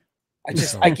sweaty.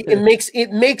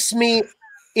 It makes me.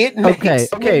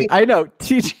 Okay. I know.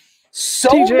 TJ,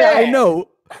 mad. I know.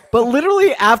 But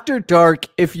literally after dark,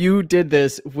 if you did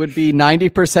this, would be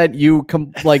 90% you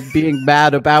being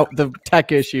mad about the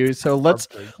tech issues. So let's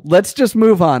just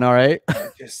move on. All right.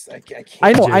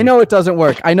 I know it doesn't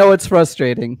work. I know it's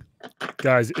frustrating.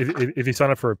 Guys, if you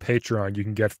sign up for a Patreon, you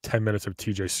can get 10 minutes of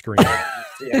TJ screaming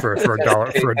for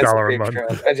 $1 a month.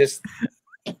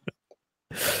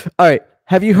 All right.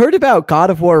 Have you heard about God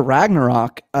of War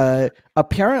Ragnarok?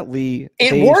 Apparently,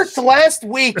 it worked last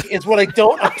week. Is what I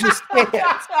don't understand.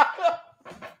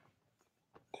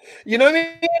 You know what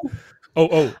I mean?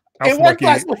 Oh, Alpha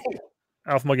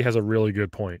Monkey has a really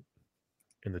good point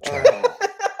in the chat.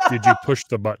 Did you push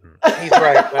the button? He's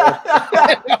right.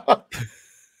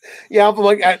 Yeah, Alpha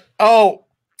Monkey.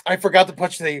 I forgot to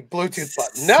push the Bluetooth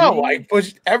button. No, I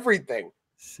pushed everything.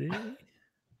 See.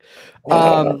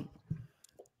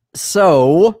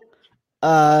 So,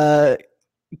 God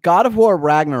of War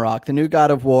Ragnarok, the new God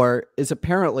of War, is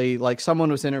apparently, like, someone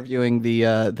was interviewing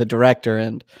the director,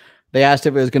 and they asked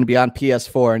if it was going to be on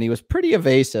PS4, and he was pretty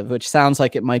evasive, which sounds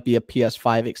like it might be a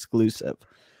PS5 exclusive.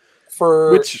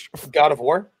 For God of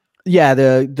War? Yeah,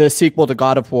 the sequel to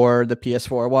God of War, the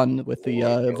PS4 one with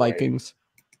the Vikings.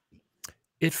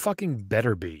 It fucking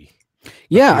better be.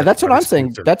 Yeah, that's what I'm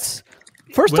saying. That's...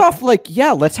 First off,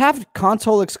 let's have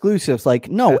console exclusives.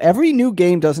 No, every new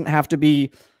game doesn't have to be,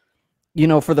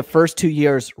 for the first 2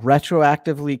 years,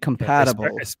 retroactively compatible.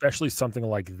 Especially something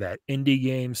like that. Indie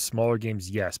games, smaller games,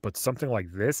 yes. But something like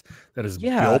this that is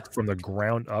built from the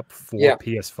ground up for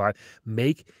PS5,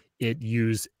 make it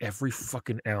use every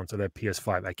fucking ounce of that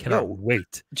PS5. I cannot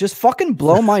wait. Just fucking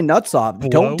blow my nuts off.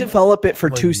 Don't develop it for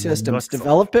two systems.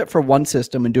 Develop it for one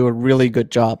system and do a really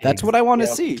good job. That's what I want to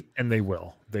see. And they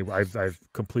will. I've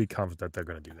complete confidence that they're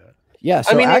going to do that. Yeah.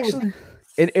 So actually,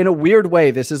 in a weird way,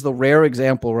 this is the rare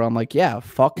example where I'm like, yeah,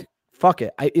 fuck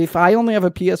it. If I only have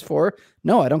a PS4,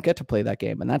 no, I don't get to play that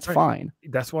game, and that's fine.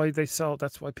 That's why that's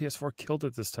why PS4 killed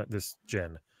it this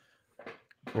gen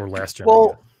or last gen.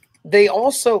 Well, they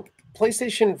also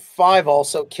PlayStation 5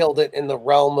 also killed it in the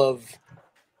realm of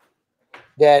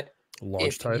that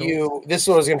launch title. This is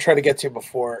what I was going to try to get to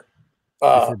before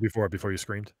you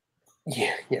screamed.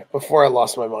 Yeah. Before I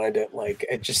lost my mind at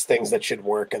it just things that should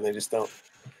work and they just don't.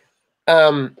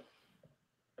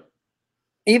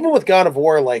 Even with God of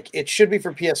War, it should be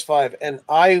for PS5,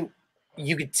 and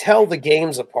you could tell the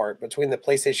games apart between the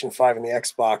PlayStation 5 and the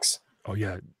Xbox. Oh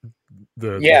yeah,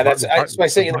 that's why I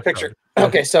sent you the picture.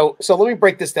 Okay, so let me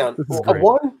break this down. This is great.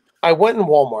 One, I went in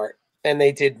Walmart and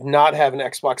they did not have an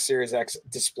Xbox Series X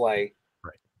display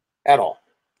at all.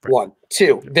 Right. One.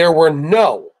 Two, there were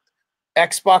no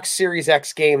Xbox Series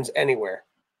X games anywhere.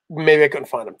 Maybe I couldn't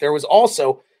find them. There was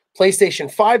also PlayStation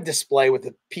 5 display with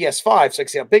the PS5, so I can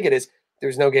see how big it is.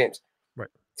 There's no games. Right.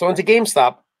 So I went to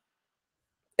GameStop,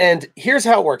 and here's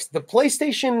how it works. The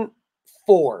PlayStation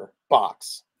 4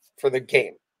 box for the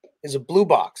game is a blue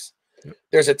box. Yep.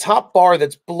 There's a top bar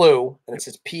that's blue, and it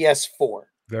says PS4.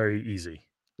 Very easy.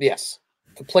 Yes.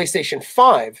 The PlayStation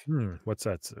 5 what's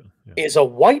that? is a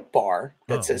white bar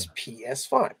that says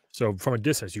PS5. So from a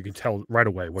distance, you can tell right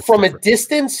away what's from different. A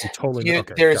distance.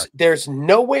 There's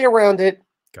no way around it.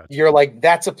 Gotcha. You're like,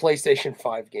 that's a PlayStation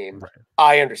 5 game. Right.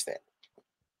 I understand.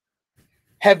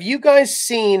 Have you guys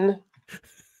seen?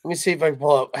 Let me see if I can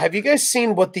pull up. Have you guys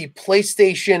seen what the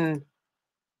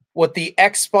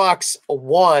Xbox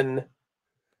One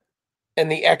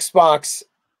and the Xbox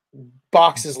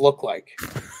boxes look like?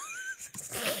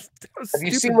 Have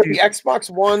you seen what the Xbox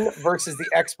One versus the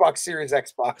Xbox Series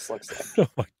X box looks like?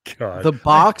 Oh my god! The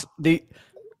box, the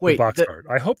box art.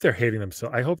 I hope they're hating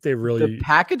themselves. I hope they really the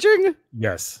packaging.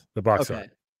 Yes, the box art.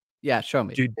 Yeah, show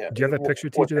me. Do you have that picture,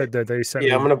 teacher, that they sent?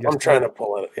 Yeah, I'm trying to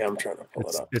pull it. Yeah, I'm trying to pull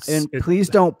it up. Please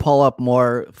don't pull up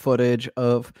more footage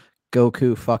of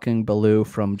Goku fucking Baloo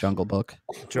from Jungle Book.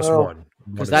 Just one,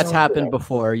 because that's happened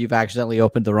before. You've accidentally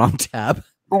opened the wrong tab.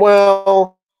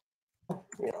 Well,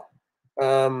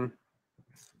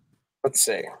 let's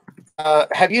see.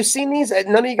 Have you seen these?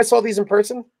 None of you guys saw these in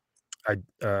person?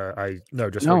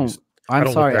 No.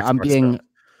 I'm sorry.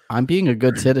 I'm being a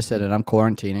good citizen and I'm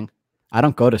quarantining. I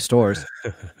don't go to stores.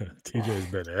 TJ's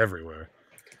been everywhere.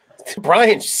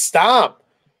 Brian, stop.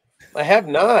 I have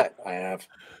not. I have.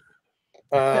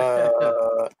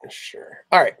 Sure.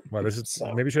 All right. Well,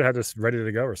 maybe you should have this ready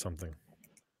to go or something.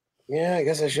 Yeah, I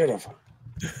guess I should have.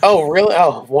 Oh, really?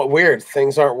 Oh, what weird.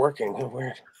 Things aren't working. Oh,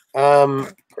 weird.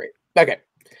 Great. Okay.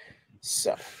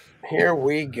 So here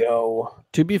we go.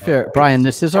 To be fair, Brian,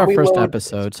 this is our first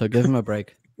episode, so give him a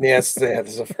break. Yes, this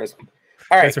is the first one.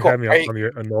 All right, thanks for having me on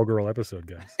your inaugural episode,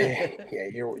 guys. Yeah,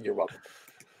 you're welcome.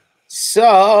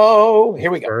 So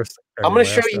here we go. I'm going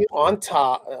to show you on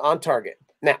target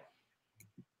now.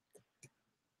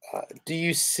 Do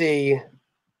you see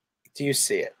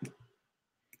it?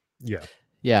 Yeah.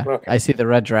 Yeah. Okay. I see the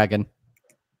red dragon.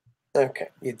 Okay,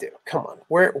 you do. Come on.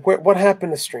 Where what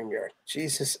happened to StreamYard?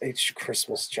 Jesus H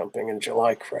Christmas jumping in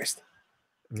July, Christ.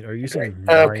 Are you using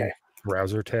 9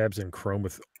 browser tabs in Chrome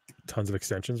with tons of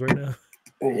extensions right now?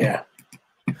 Yeah.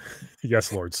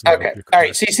 Yes, Lord Snow. Okay. All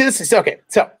right. So you see this? Okay.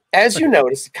 So as you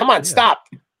notice, come on, stop.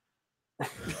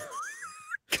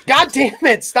 God damn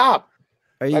it, stop.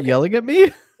 Are you yelling at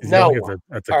me? No.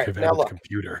 At the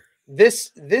computer.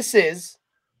 This is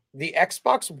the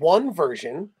Xbox One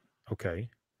version. Okay.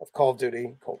 Of Call of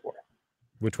Duty Cold War.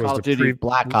 Which was Call of Duty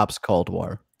Black Ops Cold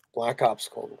War. Black Ops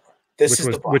Cold War.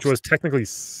 Which was technically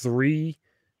 3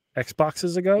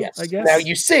 Xboxes ago, yes. I guess. Now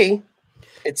you see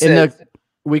it's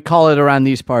we call it around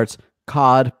these parts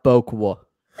COD Bokwa.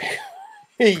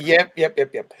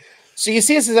 Yep. So you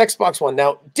see this is Xbox One.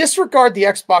 Now disregard the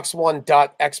Xbox One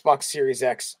Xbox Series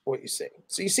X, what you see.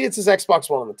 So you see it says Xbox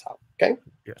One on the top. Okay?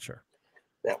 Yeah, sure.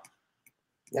 Now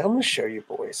I'm gonna show you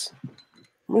boys.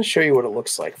 I'm gonna show you what it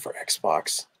looks like for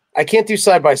Xbox. I can't do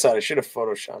side by side. I should have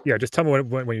photoshopped. Yeah, just tell me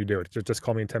when you do it. Just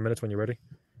call me in 10 minutes when you're ready.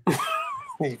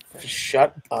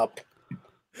 Shut up,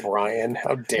 Brian.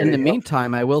 How dare you? In the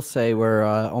meantime, I will say we're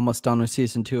almost done with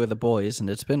season 2 of The Boys, and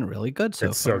it's been really good so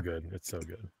far. So good. It's so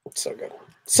good. It's so good.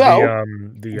 So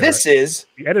this is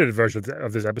the edited version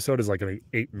of this episode is like only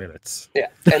 8 minutes. Yeah,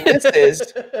 and this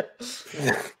is.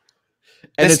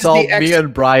 And it's all me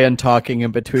and Brian talking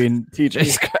in between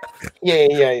TJ's.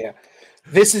 Yeah.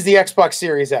 This is the Xbox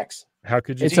Series X. How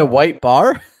could you? It's a white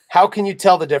bar. How can you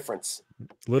tell the difference?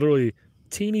 Literally,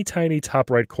 teeny tiny top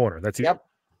right corner. That's it. Yep.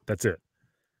 That's it.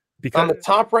 Because on the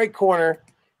top right corner,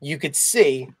 you could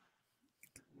see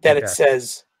that it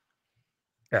says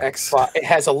Xbox. It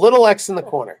has a little X in the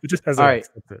corner. It just has all right.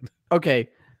 Okay,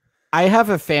 I have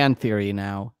a fan theory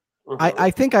now. I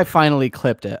think I finally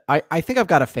clipped it. I think I've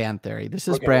got a fan theory. This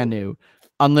is brand new,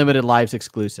 Unlimited Lives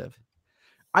exclusive.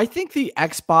 I think the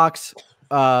Xbox,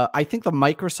 I think the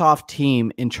Microsoft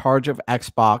team in charge of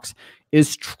Xbox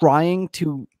is trying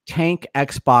to tank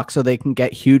Xbox so they can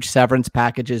get huge severance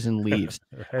packages and leaves.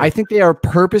 I think they are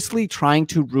purposely trying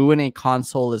to ruin a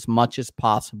console as much as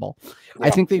possible. Yeah. I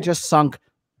think they just sunk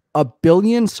 $1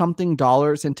 billion something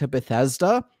into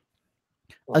Bethesda,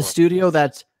 a studio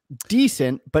that's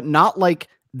decent, but not like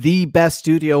the best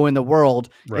studio in the world,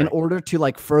 in order to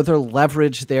like further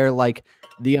leverage their like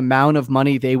the amount of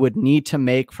money they would need to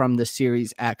make from the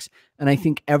Series X. And I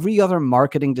think every other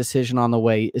marketing decision on the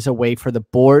way is a way for the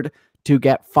board to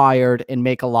get fired and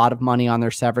make a lot of money on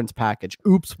their severance package.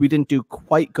 Oops, we didn't do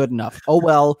quite good enough. Oh,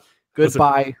 well,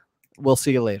 goodbye. We'll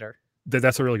see you later.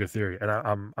 That's a really good theory, and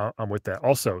I'm with that.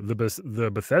 Also, the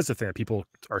Bethesda thing, people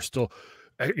are still,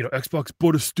 Xbox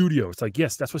bought a studio. It's like,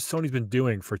 yes, that's what Sony's been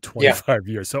doing for 25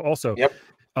 years. So also,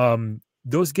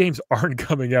 those games aren't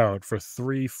coming out for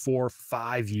 3, 4,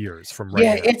 5 years from right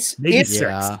now. It's 6. You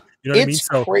know what I mean?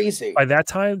 So crazy. By that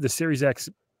time, the Series X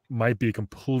might be a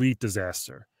complete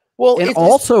disaster. Well, and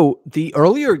also the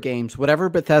earlier games, whatever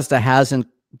Bethesda has in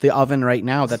the oven right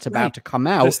now that's about to come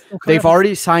out, they've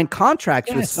already signed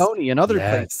contracts with Sony and other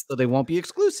places, so they won't be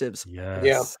exclusives.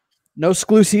 Yeah. No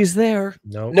exclusives there.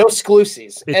 No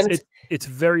exclusives. It's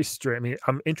very strange. I mean,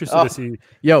 I'm interested to see.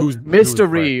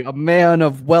 Mystery, a man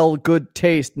of good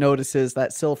taste, notices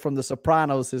that Syl from The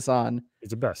Sopranos is on. He's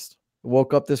the best.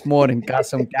 Woke up this morning, got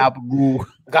some gabagool.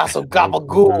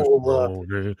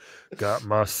 Got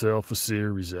myself a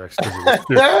Series X.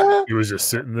 He was just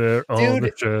sitting there on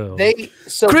the shelf.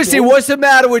 Chrissy, what's the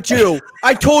matter with you?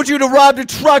 I told you to rob the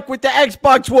truck with the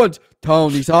Xbox Ones.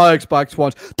 Tone, these are Xbox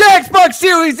Ones. The Xbox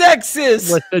Series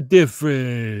X's. What's the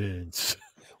difference?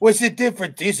 What's the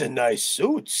difference? These are nice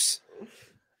suits.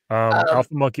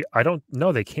 Alpha Monkey, I don't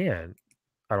know. They can.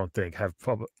 I don't think have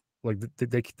public. Like they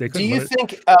do you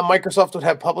think Microsoft would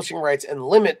have publishing rights and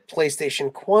limit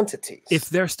PlayStation quantities? If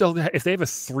they have a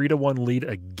 3-1 lead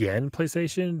again,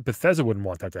 PlayStation, Bethesda wouldn't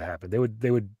want that to happen.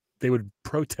 They would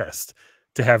protest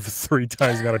to have 3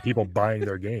 times the amount of people buying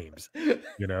their games.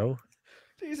 You know,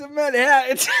 these are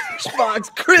Manhattan Xbox,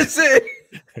 Chrissy.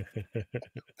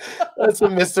 That's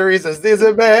what Mystery says. These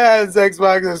are Manhattan's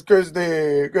Xbox,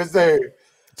 Chrissy.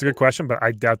 It's a good question, but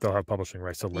I doubt they'll have publishing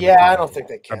rights. So I don't think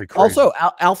they can. Also,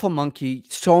 Alpha Monkey,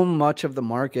 so much of the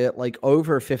market, like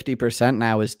over 50%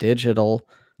 now is digital.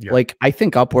 Yeah. Like I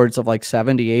think upwards of like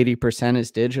 70-80%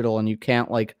 is digital, and you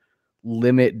can't like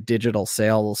limit digital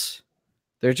sales.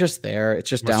 They're just there. It's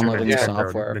just downloading the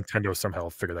software. Nintendo somehow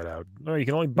figure that out. No, you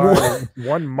can only buy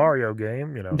one Mario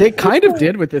game. You know, they kind of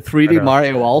did with the 3D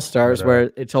Mario All Stars,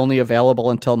 where it's only available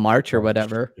until March or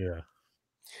whatever. Yeah.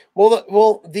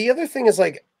 Well, the other thing is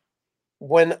like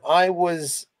when I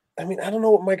don't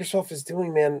know what Microsoft is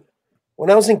doing, man. When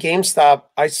I was in GameStop,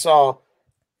 I saw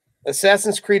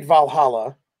Assassin's Creed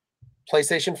Valhalla,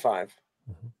 PlayStation 5.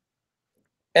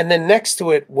 And then next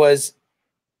to it was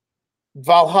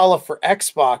Valhalla for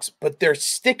Xbox, but their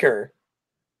sticker,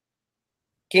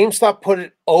 GameStop put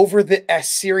it over the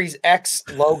Series X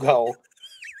logo.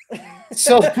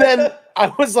 So then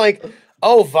I was like,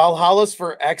 oh, Valhalla's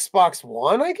for Xbox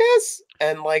One, I guess?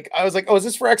 And like, I was like, oh, is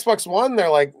this for Xbox One?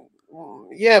 They're like,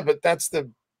 yeah, but that's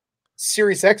the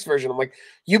Series X version. I'm like,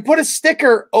 you put a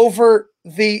sticker over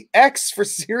the X for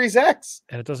Series X.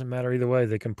 And it doesn't matter either way.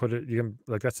 They can put it,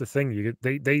 that's the thing.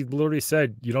 They literally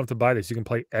said, you don't have to buy this. You can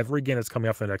play every game that's coming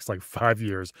out for the next like 5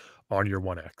 years on your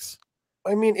One X.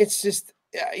 I mean, it's just,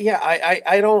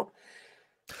 I don't.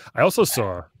 I also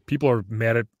saw people are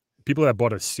mad at people that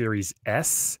bought a Series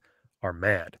S are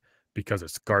mad because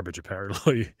it's garbage,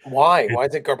 apparently. Why? Why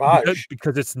is it garbage?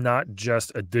 Because it's not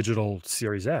just a digital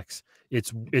Series X.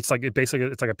 It's like a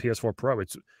PS4 Pro.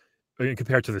 It's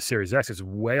compared to the Series X, it's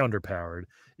way underpowered.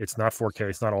 It's not 4K.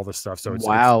 It's not all this stuff. So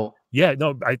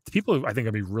people I think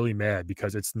will be really mad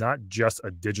because it's not just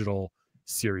a digital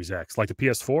Series X. Like the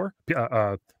PS5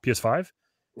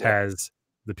 has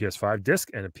the PS5 disc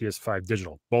and a PS5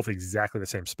 digital, both exactly the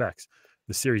same specs.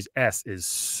 The Series S is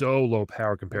so low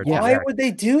power compared to why would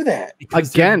they do that?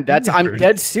 Again, I'm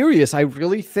dead serious. I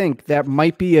really think that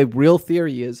might be a real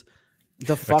theory is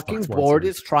the fucking board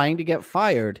is trying to get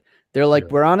fired. They're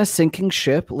like, we're on a sinking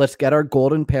ship. Let's get our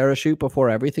golden parachute before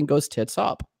everything goes tits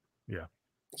up. Yeah.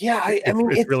 Yeah.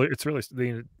 It's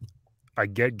really I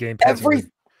get Game Pass is a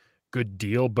good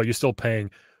deal, but you're still paying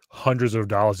hundreds of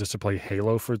dollars just to play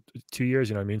Halo for 2 years,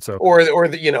 you know what I mean? So or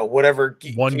the whatever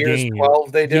one Gears game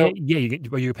 12 they do.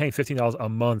 You're paying $15 a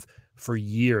month for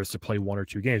years to play 1 or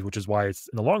 2 games, which is why it's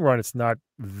in the long run it's not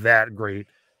that great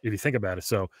if you think about it.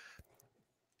 So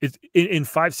it's in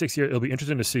 5-6 years it'll be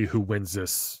interesting to see who wins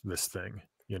this thing,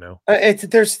 you know.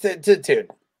 Dude,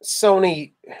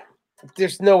 Sony,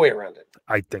 there's no way around it.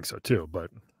 I think so too, but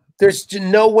there's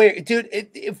no way, dude.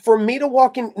 For me to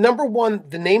walk in, number one,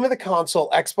 the name of the console,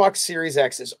 Xbox Series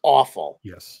X, is awful.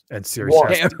 Series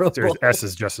S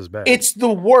is just as bad. It's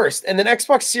the worst. And then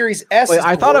Xbox Series S. Wait,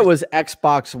 I thought it was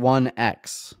Xbox One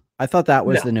X. I thought that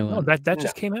was No. the new No, one. that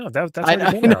just came out. That's I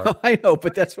already been out. know,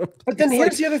 but that's what. But then it's here's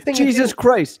like, the other thing. Jesus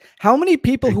Christ, how many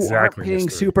people who aren't Exactly, paying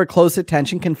mystery. super close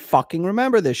attention can fucking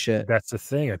remember this shit? That's the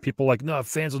thing. And people are like, no,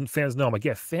 fans know. I'm like,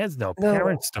 yeah, fans know. No.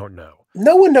 Parents don't know.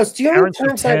 No one knows. Do you know Parents how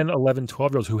many of times 10, 11,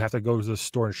 12-year-olds who have to go to the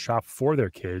store and shop for their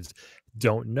kids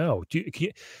don't know.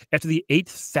 After the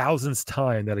 8,000th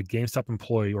time that a GameStop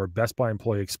employee or a Best Buy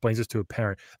employee explains this to a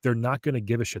parent, they're not going to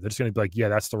give a shit. They're just going to be like, yeah,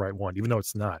 that's the right one, even though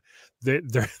it's not. They're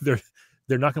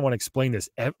not going to want to explain this.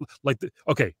 Like, the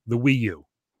Wii U.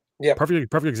 Yeah.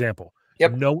 Perfect example.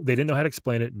 Yep. No, they didn't know how to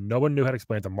explain it. No one knew how to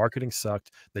explain it. The marketing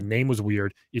sucked. The name was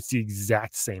weird. It's the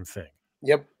exact same thing.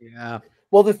 Yep. Yeah.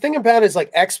 Well, the thing about it is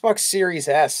like Xbox Series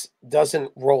S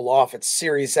doesn't roll off. It's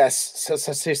Series S.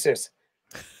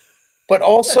 But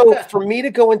also for me to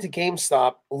go into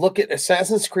GameStop, look at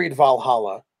Assassin's Creed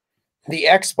Valhalla, the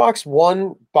Xbox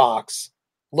One box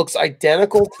looks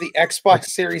identical to the Xbox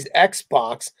Series X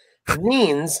box,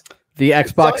 means the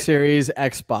Xbox Series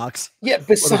Xbox. Yeah,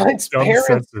 besides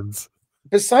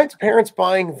parents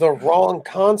buying the wrong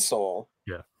console,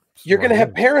 you're going to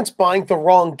have parents buying the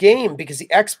wrong game because the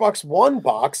Xbox One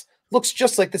box looks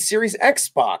just like the Series X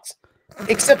box,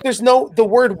 except the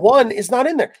word one is not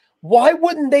in there. Why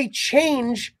wouldn't they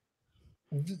change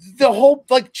the whole,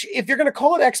 like, if you're going to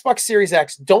call it Xbox Series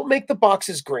X, don't make the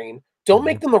boxes green. Don't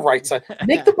make them the right side.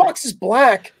 Make the boxes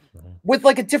black with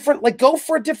like a different, like, go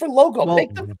for a different logo. Well,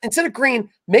 make them, instead of green,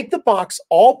 make the box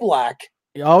all black.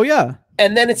 Oh yeah.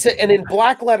 And then and in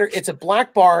black letter, it's a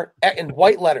black bar in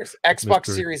white letters, Xbox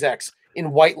Series X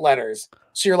in white letters.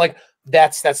 So you're like,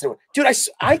 that's the one. Dude,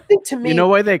 I think to me, you know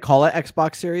why they call it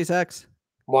Xbox Series X?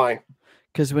 Why?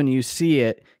 Because when you see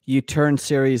it, you turn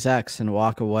Series X and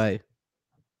walk away.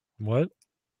 What?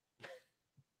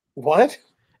 What?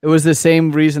 It was the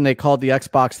same reason they called the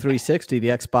Xbox 360 the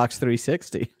Xbox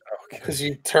 360. Because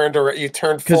you turned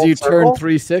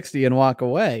 360 and walk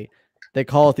away. They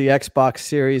call it the Xbox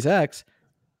Series X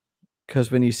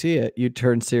because when you see it, you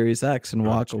turn Series X and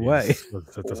walk away.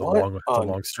 That's a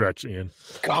long stretch, Ian.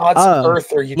 God's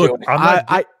earth are you doing?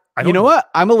 You know what?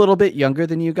 I'm a little bit younger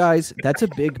than you guys. That's a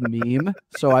big meme.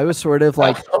 So I was sort of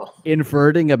like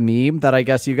inverting a meme that I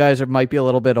guess you guys might be a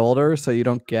little bit older, so you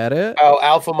don't get it. Oh,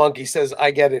 Alpha Monkey says,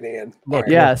 I get it, Ian. Look,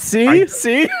 yeah,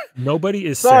 see? Nobody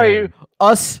is sorry.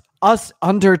 saying... Us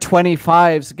under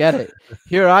 25s get it.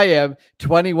 Here I am,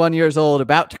 21 years old,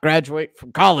 about to graduate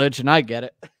from college, and I get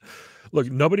it.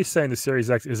 Look, nobody's saying the Series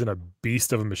X isn't a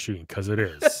beast of a machine, because it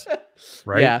is.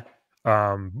 Right? Yeah.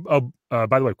 By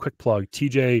the way, quick plug,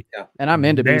 TJ. Yeah. And I'm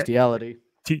into bestiality.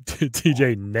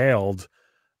 TJ nailed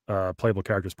Playable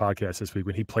Characters podcast this week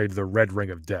when he played the Red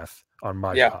Ring of Death on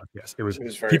my podcast. It was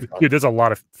very fun. Dude, there's a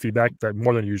lot of feedback, that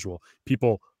more than usual.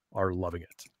 People are loving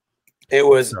it. It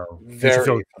was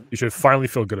you should finally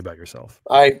feel good about yourself.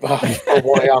 Well,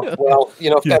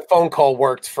 if that phone call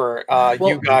worked for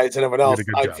you guys and everyone else,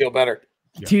 I'd feel better.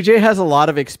 Yeah. TJ has a lot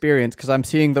of experience because I'm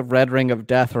seeing the red ring of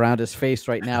death around his face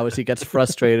right now as he gets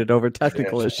frustrated over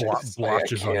technical issues.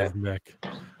 Blotches on his neck.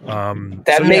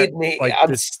 That made me. Like,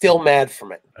 I'm still mad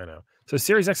from it. I know. So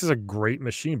Series X is a great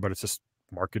machine, but it's just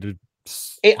marketed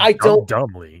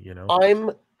dumbly. You know,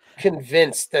 I'm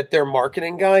convinced that their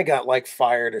marketing guy got like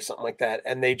fired or something like that,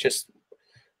 and they just.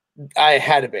 I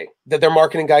had to be that their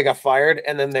marketing guy got fired,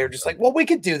 and then they were just like, "Well, we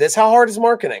could do this. How hard is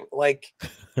marketing?" Like,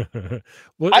 I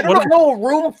don't know how a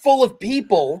room full of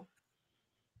people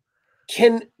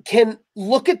can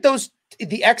look at the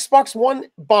Xbox One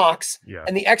box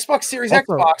and the Xbox Series X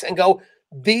box and go,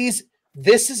 "This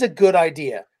is a good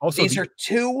idea." Also, these are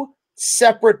two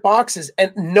separate boxes,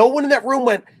 and no one in that room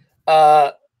went,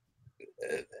 "They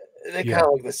kind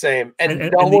of look the same," and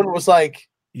no one was like,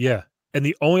 "Yeah." And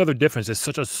the only other difference is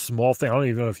such a small thing. I don't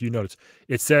even know if you noticed.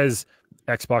 It says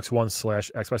Xbox One /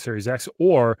 Xbox Series X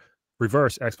or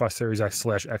reverse Xbox Series X /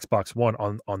 Xbox One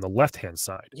on the left hand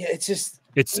side. Yeah, it's just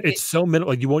it's so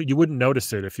minimal. Like you wouldn't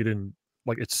notice it if you didn't.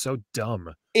 Like, it's so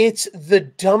dumb. It's the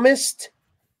dumbest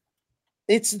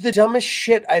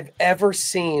shit I've ever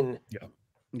seen. Yeah.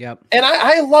 Yep. And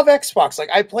I love Xbox. Like,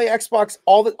 I play Xbox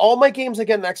all my games I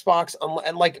get on Xbox,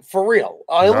 and like, for real.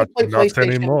 I only play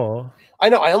PlayStation anymore. I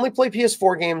know. I only play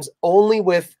PS4 games only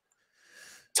with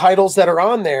titles that are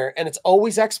on there, and it's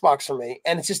always Xbox for me.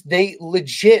 And it's just they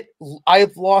legit.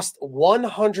 I've lost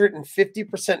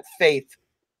 150% faith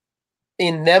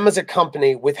in them as a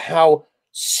company with how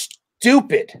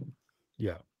stupid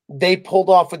they pulled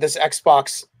off with this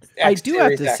Xbox. I do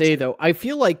have to say though, I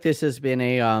feel like this has been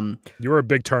a You were a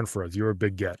big turn for us. You were a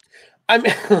big get. I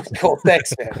mean, cool.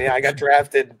 Thanks, man. Yeah, I got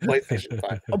drafted PlayStation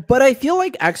 5. But I feel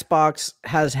like Xbox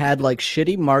has had like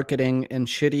shitty marketing and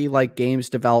shitty like games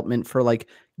development for like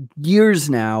years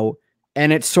now.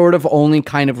 And it's sort of only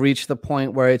kind of reached the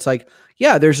point where it's like,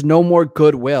 yeah, there's no more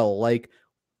goodwill. Like,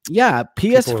 yeah,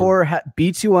 PS4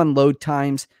 beats you on load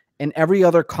times, and every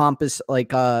other comp is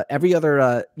like every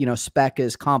other spec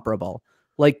is comparable.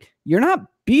 Like, you're not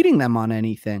beating them on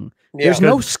anything. Yeah. There's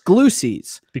no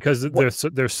exclusives because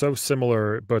they're so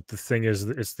similar. But the thing is,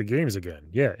 it's the games again.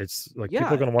 Yeah, it's like people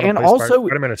are going to want to and play also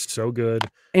Spider-Man is so good.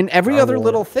 And every other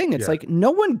little thing, it's like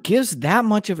no one gives that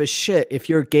much of a shit if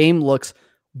your game looks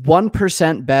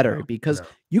 1% better, because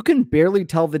you can barely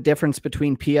tell the difference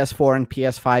between PS4 and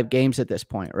PS5 games at this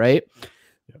point, right?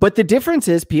 Yeah. But the difference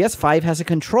is PS5 has a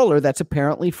controller that's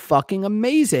apparently fucking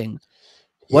amazing.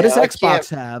 What does Xbox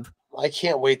have? I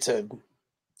can't wait to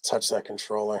touch that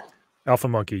controller. Alpha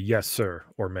Monkey, yes, sir,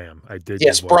 or ma'am. I did.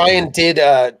 Yes, Brian did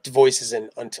voices in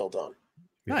Until Dawn.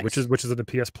 Yeah, nice. which is in the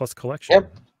PS Plus collection.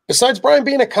 Yep. Besides Brian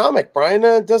being a comic,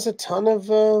 Brian does a ton of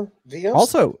VOs.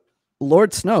 Also,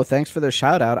 Lord Snow, thanks for the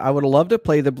shout out. I would love to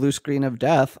play the blue screen of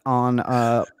death on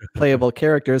playable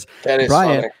characters. That is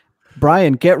Brian. funny.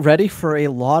 Brian, get ready for a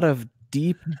lot of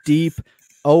deep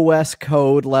OS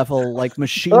code level, like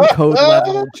machine code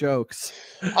level jokes.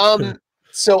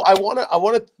 So I want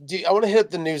to hit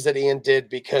the news that Ian did,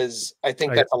 because I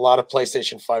think that's a lot of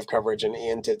PlayStation 5 coverage, and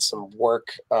Ian did some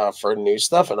work for new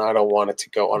stuff, and I don't want it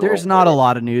to go on. There's not a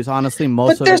lot of news, honestly.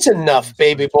 But there's enough,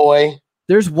 baby boy.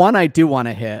 There's one I do want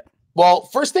to hit. Well,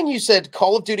 first thing you said,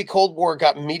 Call of Duty Cold War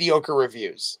got mediocre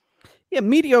reviews. Yeah,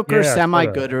 mediocre,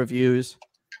 semi-good reviews.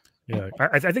 Yeah,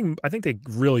 I think they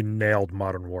really nailed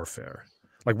Modern Warfare.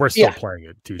 Like, we're still playing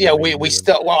it, too. Yeah, we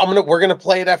still. Well, we're gonna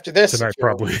play it after this tonight,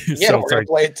 probably. Yeah, so we're gonna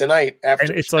play it tonight after.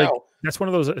 And it's like that's one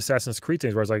of those Assassin's Creed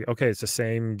things where it's like, okay, it's the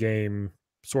same game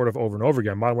sort of over and over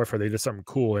again. Modern Warfare, they did something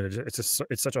cool, and it's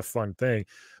such a fun thing.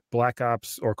 Black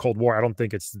Ops or Cold War, I don't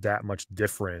think it's that much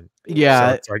different.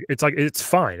 Yeah, so it's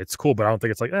fine, it's cool, but I don't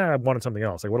think it's like I wanted something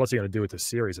else. Like, what else are you gonna do with this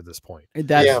series at this point?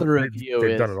 That's the review.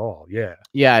 They've done it all.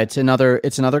 Yeah. It's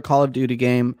another Call of Duty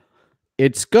game.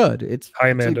 It's good. It's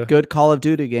a good Call of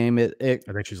Duty game. I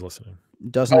think she's listening.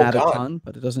 Doesn't add a ton,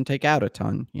 but it doesn't take out a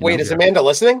ton. Wait, is Amanda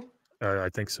listening? I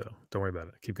think so. Don't worry about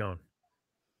it. Keep going.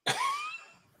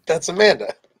 That's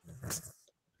Amanda.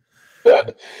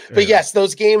 But yes,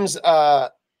 those games.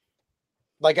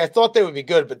 Like, I thought they would be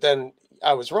good, but then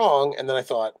I was wrong, and then I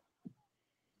thought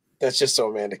that's just so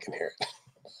Amanda can hear it.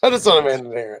 I just want Amanda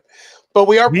to hear it. But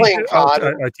we are playing COD.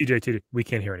 TJ, we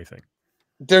can't hear anything.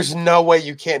 There's no way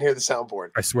you can't hear the soundboard.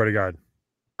 I swear to God.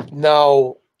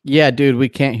 No. Yeah, dude, we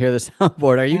can't hear the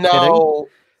soundboard. Are you kidding?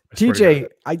 TJ,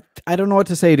 I don't know what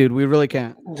to say, dude. We really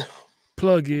can't.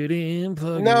 Plug it in.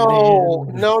 Plug it in. No.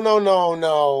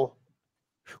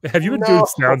 Have you been doing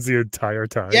sounds the entire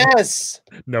time? Yes.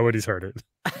 Nobody's heard it.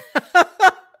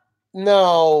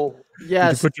 No.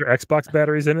 Yes. Did you put your Xbox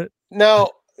batteries in it? No.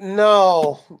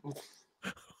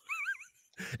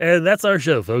 And that's our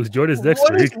show, folks. Join us next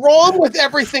week. What is wrong with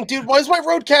everything, dude? Why is my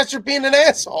Roadcaster being an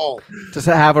asshole? Does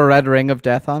it have a red ring of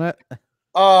death on it?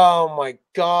 Oh my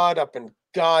God! Up in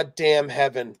goddamn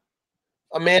heaven,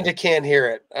 Amanda can't hear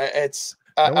it.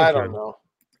 I don't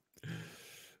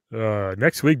know.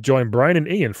 Next week, join Brian and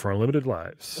Ian for Unlimited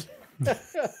Lives.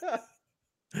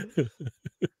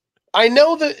 I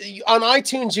know that on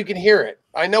iTunes you can hear it.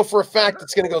 I know for a fact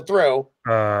it's going to go through.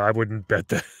 I wouldn't bet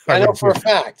that. I know for a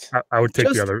fact. I would take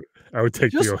the other. I would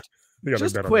take the other.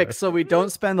 Just quick, so we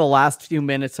don't spend the last few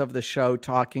minutes of the show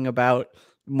talking about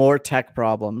more tech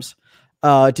problems.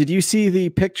 Did you see the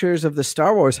pictures of the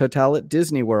Star Wars hotel at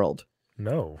Disney World?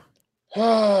 No.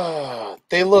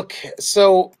 They look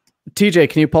so. TJ,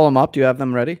 can you pull them up? Do you have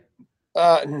them ready?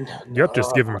 Yep.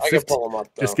 Just give him 15. Pull them up,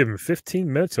 just give him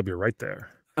 15 minutes. He'll be right there.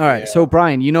 All right. Yeah. So,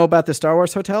 Brian, you know about the Star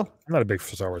Wars hotel? I'm not a big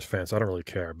Star Wars fan, so I don't really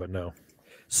care, but no.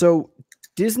 So,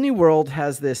 Disney World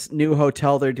has this new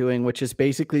hotel they're doing, which is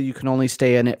basically you can only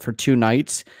stay in it for 2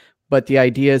 nights. But the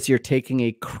idea is you're taking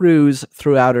a cruise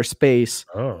through outer space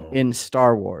in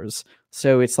Star Wars.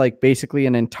 So it's like basically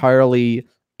an entirely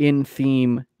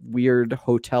in-theme, weird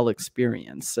hotel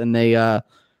experience. And the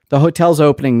hotel's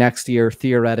opening next year,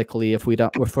 theoretically, if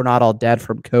we're not all dead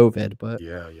from COVID. But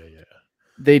yeah.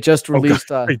 They just released.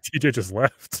 TJ just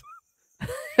left.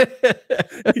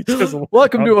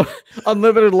 Welcome to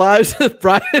Unlimited Lives with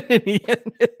Brian and Ian.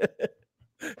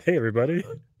 Hey, everybody.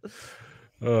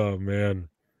 Oh man.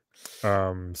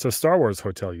 So Star Wars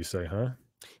hotel, you say, huh?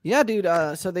 Yeah, dude.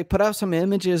 So they put out some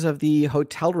images of the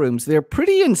hotel rooms. They're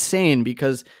pretty insane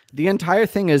because the entire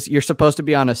thing is you're supposed to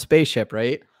be on a spaceship,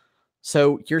 right?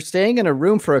 So you're staying in a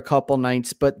room for a couple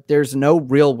nights, but there's no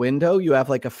real window. You have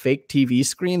like a fake TV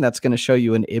screen that's going to show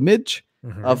you an image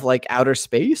of like outer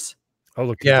space. Oh,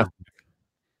 look. Yeah.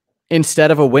 Instead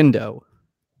of a window.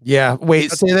 Yeah.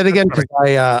 Wait, say that again, because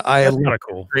I That's kind of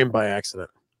cool. stream by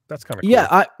accident. That's kind of cool.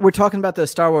 Yeah, we're talking about the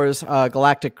Star Wars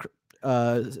Galactic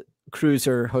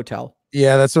Cruiser Hotel.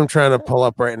 Yeah, that's what I'm trying to pull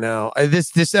up right now.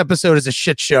 This episode is a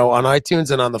shit show on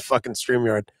iTunes and on the fucking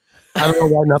StreamYard. I don't know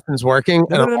why nothing's working.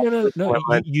 No.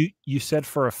 You said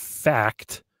for a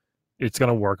fact it's going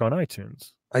to work on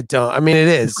iTunes. I don't. I mean, it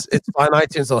is. It's on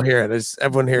iTunes. They'll hear it. There's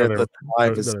everyone here. No, The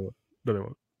live is they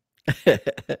won't.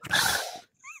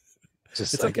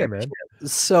 just It's like, okay, man.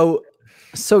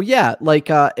 So yeah, like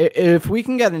if we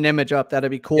can get an image up, that'd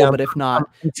be cool. Yeah, but if not, I'm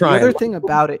the trying. other thing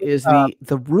about it is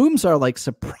the rooms are like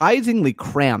surprisingly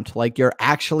cramped. Like you're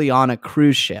actually on a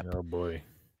cruise ship. Oh boy.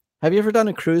 Have you ever done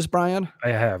a cruise, Brian? I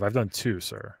have. I've done 2,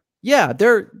 sir. Yeah,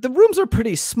 the rooms are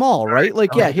pretty small, right?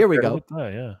 Like, yeah, here we go.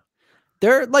 Yeah.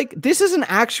 They're like, this is an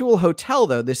actual hotel,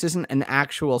 though. This isn't an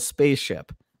actual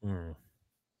spaceship.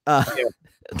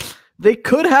 They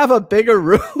could have a bigger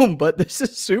room, but this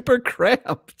is super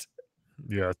cramped.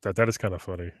 Yeah, that is kind of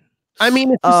funny. I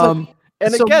mean, it's just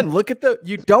and again, look at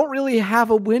you don't really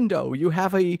have a window. You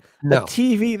have a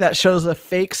TV that shows a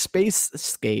fake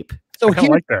spacescape. So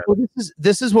here, like that. So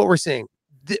this is what we're seeing.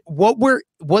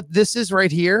 What this is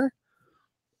right here.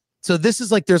 So this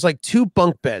is like there's like 2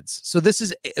 bunk beds. So this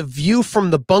is a view from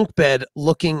the bunk bed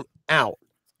looking out.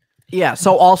 Yeah.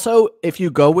 So also, if you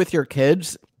go with your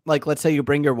kids, like let's say you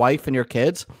bring your wife and your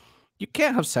kids, you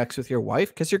can't have sex with your wife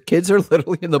because your kids are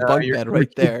literally in the bunk bed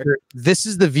right there. This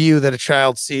is the view that a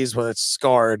child sees when it's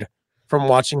scarred from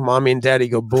watching mommy and daddy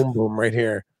go boom boom right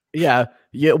here. Yeah.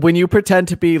 When you pretend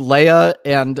to be Leia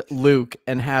and Luke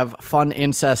and have fun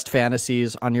incest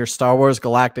fantasies on your Star Wars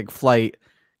galactic flight,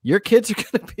 your kids are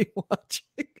going to be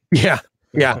watching. Yeah.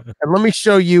 And let me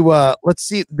show you, let's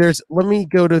see, let me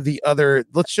go to the other,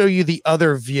 let's show you the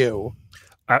other view.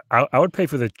 I would pay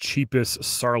for the cheapest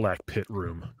Sarlacc pit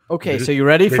room. Okay, so you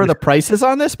ready for the prices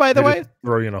on this, by the way?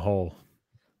 Throw you in a hole.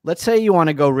 Let's say you want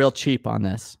to go real cheap on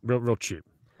this. Real cheap.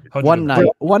 One night.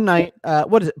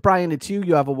 What is it, Brian? It's you.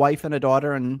 You have a wife and a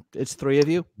daughter, and it's 3 of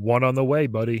you. 1 on the way,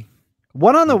 buddy.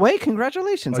 1 on the way.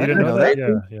 Congratulations! Oh, I didn't know that.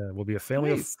 Yeah. We'll be a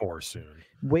family of 4 soon.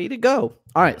 Way to go!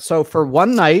 All right. So for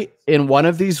 1 night in one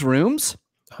of these rooms,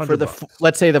 for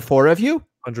let's say the 4 of you,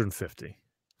 $150.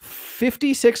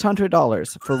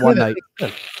 $5,600 for 1 night.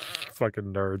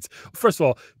 Fucking nerds. First of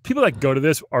all, people that go to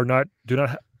this are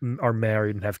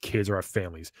married and have kids or have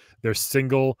families. They're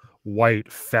single,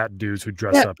 white, fat dudes who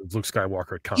dress up as Luke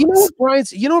Skywalker at cons. You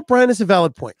know what, Brian, is a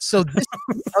valid point. So this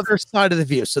is the other side of the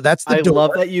view. So that's the door.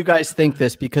 Love that you guys think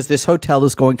this because this hotel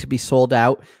is going to be sold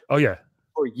out. Oh yeah,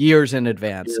 for years in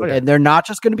advance, oh, yeah. And they're not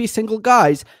just going to be single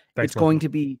guys. Thanks, it's going to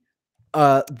be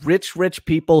rich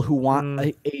people who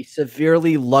want a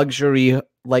severely luxury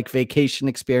like vacation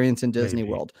experience in Disney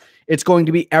World. It's going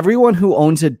to be everyone who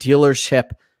owns a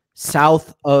dealership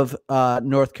south of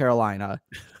North Carolina.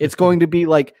 It's going to be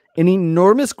like an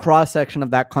enormous cross section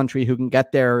of that country who can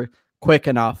get there quick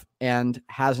enough and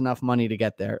has enough money to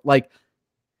get there. Like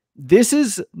this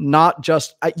is not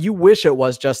just you wish it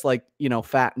was just like,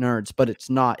 fat nerds, but it's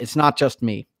not. It's not just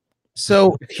me.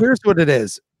 So here's what it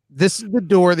is. This is the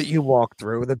door that you walk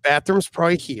through. The bathroom's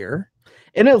probably here.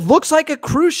 And it looks like a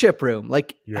cruise ship room.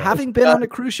 Like having been on a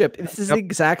cruise ship, this is the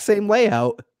exact same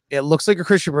layout. It looks like a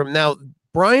cruise ship room. Now,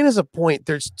 Brian has a point.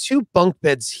 There's 2 bunk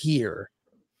beds here.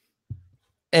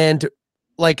 And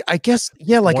like, I guess,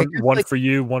 one for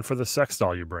you, one for the sex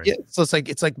doll you bring. Yeah, so it's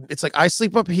like I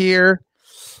sleep up here.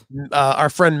 Our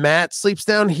friend Matt sleeps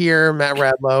down here. Matt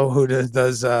Radlow, who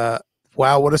does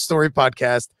Wow, What a Story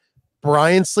podcast.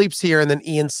 Brian sleeps here, and then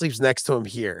Ian sleeps next to him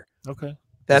here. Okay.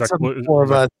 That's more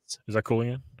of a. Is that cool,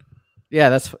 Ian? Yeah,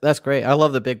 that's great. I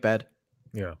love the big bed.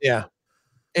 Yeah.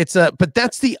 It's but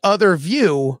that's the other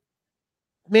view.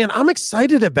 Man, I'm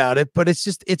excited about it, but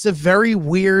it's a very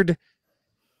weird.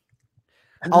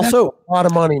 Also, a lot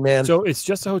of money, man. So it's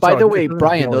just a hotel. By the way,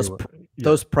 Brian,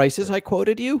 those prices I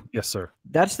quoted you. Yes, sir.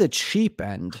 That's the cheap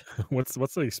end. What's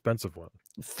the expensive one?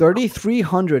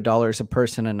 $3,300 a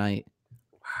person a night.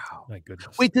 Wow, my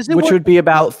goodness. Wait, which would be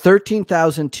about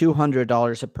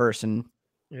 $13,200 a person.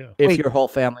 Yeah. If your whole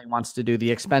family wants to do the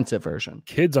expensive version.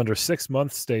 Kids under 6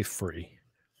 months stay free.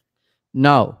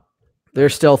 No, they're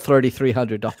still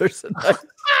 $3,300 a night.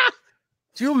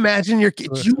 Do you imagine your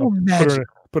kids? You imagine.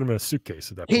 Put them in a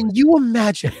suitcase at that point. Can you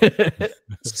imagine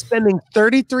spending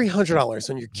 $3,300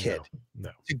 on your kid? No.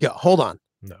 To go. Hold on.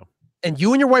 No. And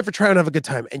you and your wife are trying to have a good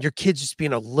time, and your kid's just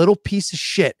being a little piece of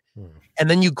shit. and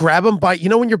then you grab them by,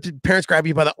 when your parents grab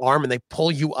you by the arm and they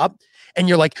pull you up, and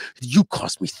you're like, you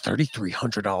cost me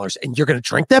 $3,300, and you're gonna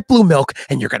drink that blue milk,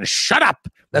 and you're gonna shut up.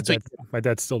 That's my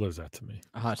dad still does that to me.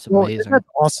 Oh, it's amazing. That's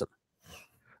awesome.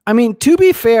 I mean, to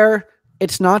be fair,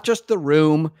 it's not just the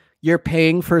room. You're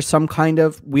paying for some kind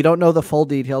of, we don't know the full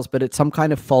details, but it's some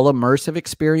kind of full immersive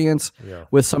experience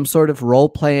with some sort of role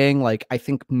playing. Like, I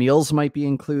think meals might be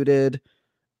included.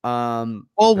 Well,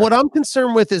 what I'm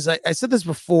concerned with is, I said this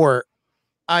before,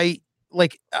 I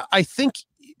think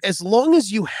as long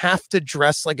as you have to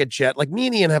dress like a jet, like me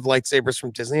and Ian have lightsabers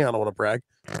from Disney. I don't want to brag,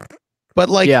 but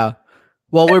like, yeah,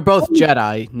 well, we're both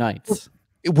Jedi Knights.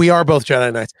 We are both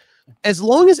Jedi Knights. As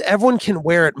long as everyone can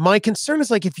wear it, my concern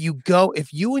is like, if you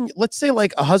and let's say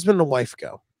like a husband and a wife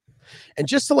go, and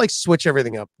just to like switch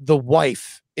everything up, the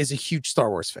wife is a huge Star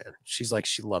Wars fan. She's like,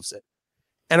 she loves it.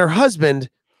 And her husband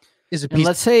is a piece. And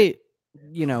let's say,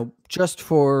 just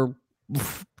for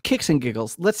kicks and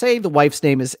giggles, let's say the wife's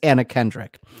name is Anna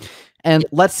Kendrick. And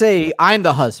let's say I'm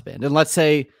the husband, and let's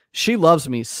say she loves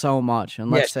me so much.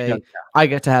 And let's say I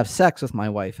get to have sex with my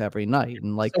wife every night.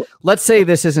 And like, let's say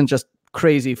this isn't just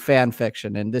crazy fan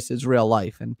fiction and this is real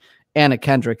life, and Anna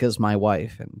Kendrick is my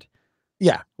wife, and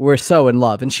we're so in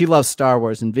love, and she loves Star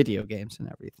Wars and video games and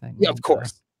everything. Yeah, of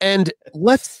course. And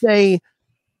let's say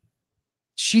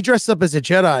she dressed up as a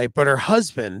Jedi, but her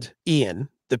husband, Ian,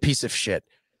 the piece of shit,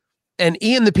 and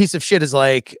Ian, the piece of shit, is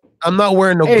like, I'm not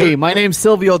wearing no. Hey, my name's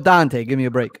Silvio Dante. Give me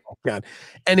a break. Oh, God.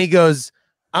 And he goes,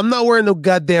 I'm not wearing no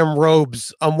goddamn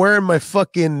robes. I'm wearing my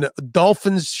fucking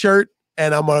Dolphins shirt,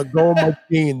 and I'm gonna go in my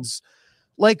jeans.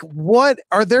 Like, what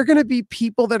are there going to be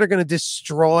people that are going to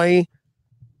destroy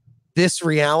this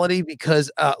reality?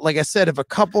 Because, like I said, if a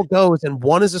couple goes and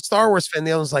one is a Star Wars fan,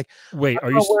 the other's like, wait,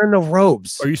 are you wearing no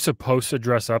robes? Are you supposed to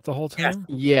dress up the whole time?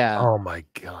 Yeah. Oh my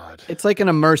God. It's like an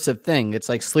immersive thing. It's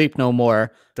like Sleep No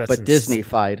More, but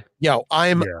Disney-fied. Yo, I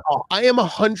am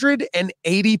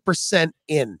 180%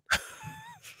 in.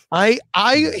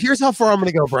 Here's how far I'm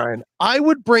going to go, Brian. I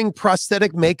would bring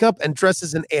prosthetic makeup and dress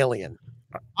as an alien.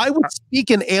 I would speak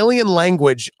an alien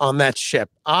language on that ship.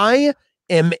 I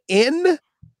am in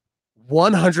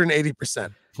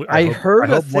 180%. I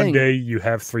hope one day you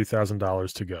have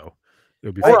 $3,000 to go.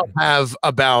 It'll be. I'll have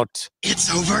about. It's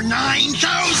over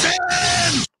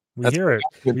 9,000. We hear it.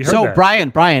 So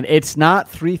that. Brian, it's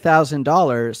not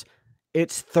 $3,000.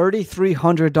 It's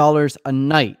 $3,300 a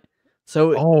night.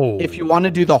 So if you want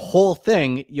to do the whole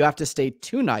thing, you have to stay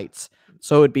 2 nights.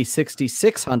 So it would be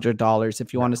 $6,600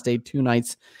 if you want to stay 2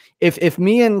 nights. If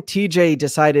me and TJ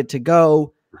decided to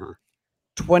go,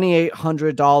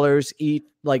 $2,800 each,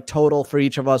 like total for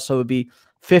each of us. So it would be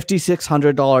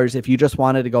 $5,600 if you just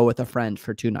wanted to go with a friend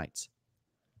for 2 nights.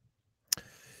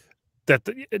 That's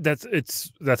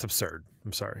absurd.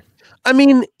 I'm sorry. I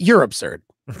mean, you're absurd.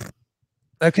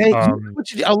 Okay.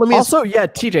 Let me also,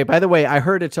 TJ, by the way, I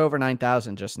heard it's over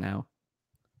 9,000 just now.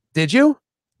 Did you?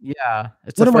 Yeah,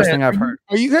 it's the first thing I've heard.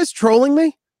 Are you guys trolling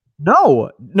me? No,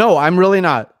 I'm really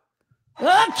not.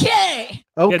 Okay.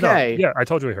 Yeah, I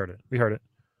told you we heard it. We heard it.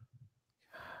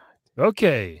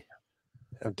 Okay.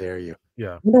 How dare you?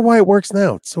 Yeah. I wonder why it works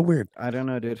now. It's so weird. I don't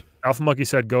know, dude. Alpha Monkey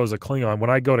said go as a Klingon.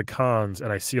 When I go to cons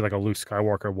and I see like a Luke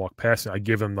Skywalker walk past me, I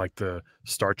give them like the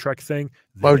Star Trek thing.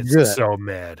 They get so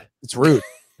mad. It's rude.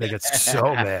 They get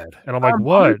so mad. And I'm like,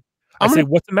 what? I say,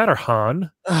 what's the matter, Han?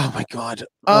 Oh my God.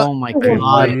 Oh my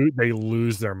God. They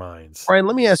lose their minds. Brian,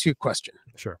 let me ask you a question.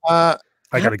 Sure. I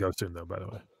gotta go soon though, by the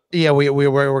way. Yeah,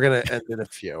 we're gonna end in a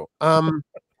few.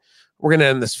 We're gonna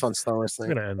end this fun Star Wars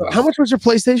thing. How much was your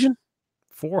PlayStation?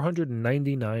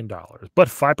 $499, but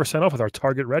 5% off with our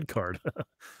Target Red card.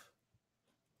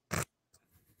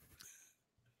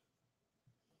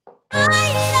 How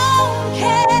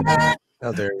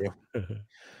dare you?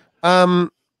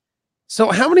 So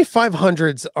how many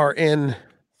 500s are in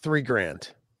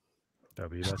 $3,000?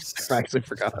 That's I actually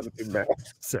forgot how to do math.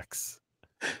 6.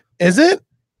 Is it?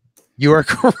 You are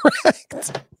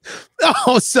correct.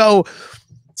 Oh, so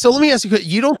let me ask you,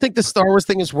 you don't think the Star Wars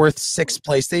thing is worth 6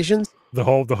 PlayStations? The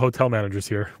hotel manager's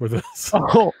here with us.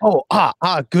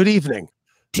 Good evening.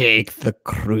 Take the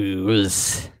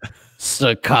cruise.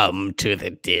 Succumb to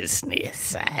the Disney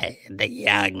side, the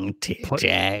young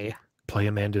TJ. Play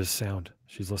Amanda's sound.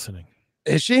 She's listening.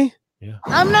 Is she? Yeah.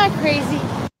 I'm not crazy.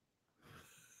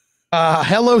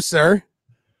 Hello, sir.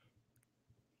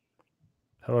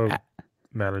 Hello,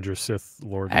 Manager Sith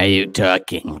Lord. Are you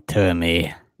talking to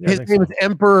me? Yeah, his name is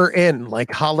Emperor Inn,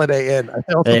 like Holiday Inn.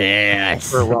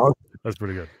 Yes. Wrong. That's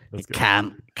pretty good. That's good.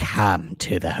 Come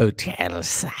to the hotel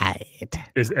side.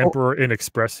 Is Emperor Inn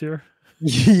Express here?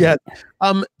 Yeah.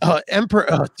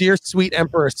 Emperor, dear sweet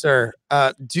Emperor, sir.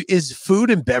 Is food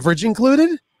and beverage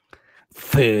included?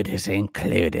 Food is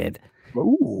included.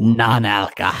 Ooh.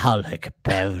 Non-alcoholic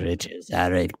beverages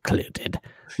are included.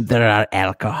 There are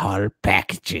alcohol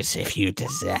packages if you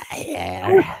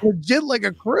desire. Legit like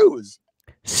a cruise.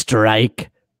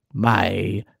 Strike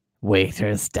my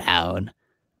waiters down,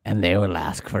 and they will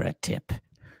ask for a tip.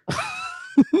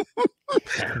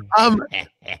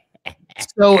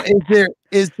 So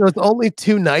is there's only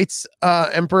 2 nights,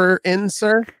 Emperor Inn,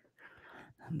 sir?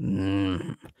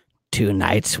 2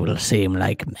 nights will seem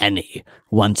like many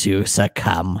once you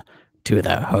succumb to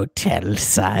the hotel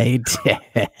side.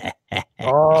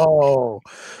 Oh,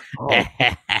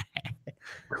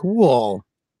 cool.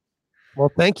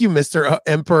 Well, thank you, Mr.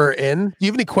 Emperor Inn. Do you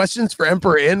have any questions for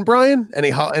Emperor Inn, Brian?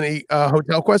 Any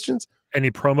hotel questions?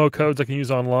 Any promo codes I can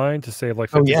use online to save like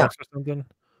 50 bucks or something?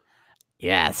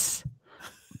 Yes.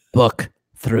 Book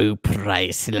through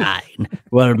Priceline,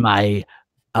 where my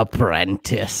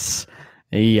apprentice,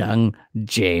 young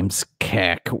James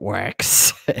Kirk,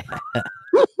 works.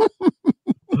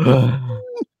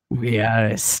 We are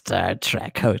a Star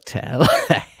Trek hotel.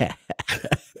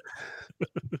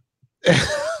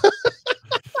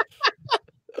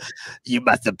 You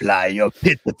must apply your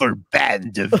pitiful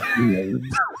band of fears.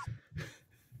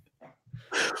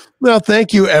 Well,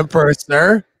 thank you, Emperor,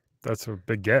 sir. That's a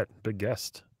big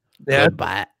guest. Yeah.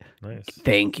 Goodbye. Nice.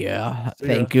 Thank you. See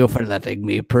Thank you for letting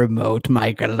me promote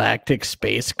my galactic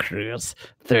space cruise.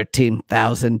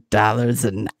 $13,000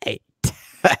 a night.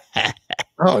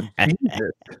 Oh,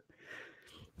 Jesus.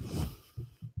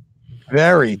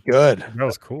 Very good. That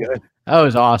was cool. Good. That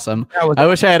was awesome. I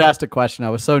wish I had asked a question. I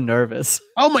was so nervous.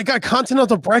 Oh my God,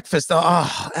 continental breakfast.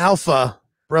 Oh, Alpha.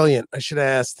 Brilliant. I should have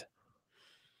asked.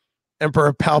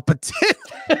 Emperor Palpatine.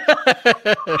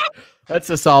 That's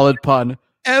a solid pun.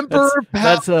 Emperor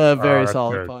That's a very that's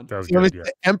solid good. pun. That was Let me good, yeah.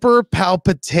 say, Emperor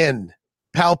Palpatine.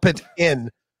 Palpatine.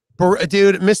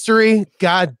 Dude, mystery.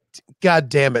 God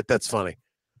damn it. That's funny.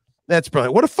 That's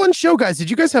brilliant. What a fun show, guys. Did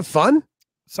you guys have fun?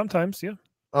 Sometimes, yeah.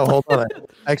 Oh, hold on.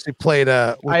 I actually played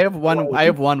I have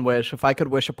one wish. If I could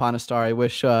wish upon a star, I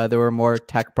wish there were more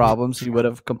tech problems you would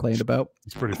have complained about.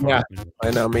 It's pretty fun. Yeah. I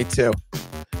know, me too.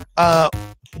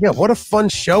 Yeah, what a fun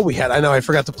show we had. I know I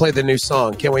forgot to play the new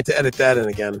song. Can't wait to edit that in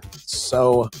again.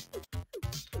 So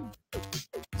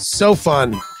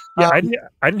fun. Yeah, I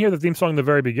didn't hear the theme song in the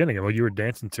very beginning. Well, you were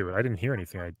dancing to it. I didn't hear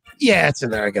anything. Yeah, it's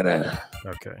in there. I gotta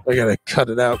cut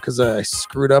it out because I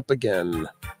screwed up again.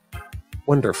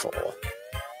 Wonderful.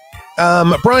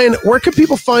 Brian, where could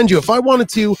people find you? If I went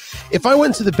to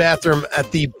the bathroom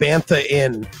at the Bantha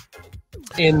Inn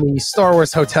in the Star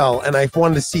Wars Hotel and I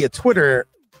wanted to see a Twitter,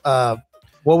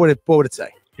 what would it say?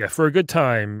 Yeah, for a good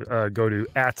time, go to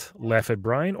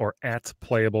 @LaughAtBrian or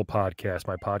 @PlayablePodcast.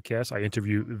 My podcast. I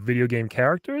interview video game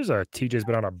characters. TJ's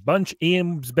been on a bunch.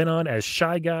 Ian's been on as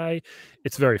Shy Guy.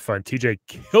 It's very fun. TJ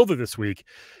killed it this week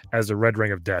as the Red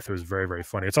Ring of Death. It was very, very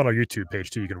funny. It's on our YouTube page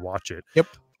too. You can watch it. Yep.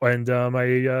 And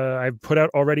I put out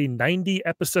already 90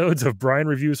 episodes of Brian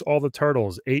Reviews All the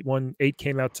Turtles. 8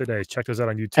 came out today. Check those out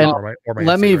on YouTube And or my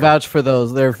let me Instagram. vouch for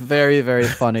those. They're very, very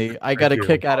funny. I got a you.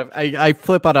 kick out of. I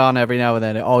flip it on every now and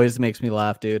then. It always makes me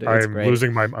laugh, dude. It's I'm great.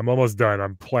 losing I'm almost done.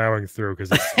 I'm plowing through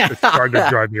because it's starting to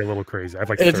drive me a little crazy. I have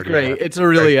like It's 30 great. left. It's a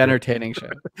really entertaining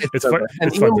show. It's fun. And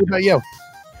It's Ian, fun what to about do. you?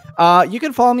 You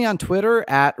can follow me on Twitter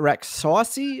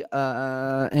 @RexSaucy,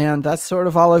 and that's sort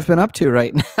of all I've been up to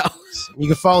right now. You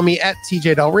can follow me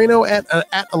 @TJ Del Reno at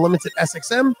Unlimited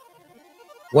SXM.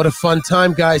 What a fun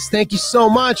time, guys. Thank you so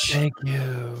much. Thank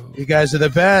you. You guys are the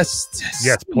best.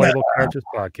 Yes, Playable Characters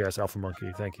Podcast, Alpha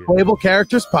Monkey. Thank you. Playable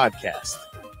Characters Podcast.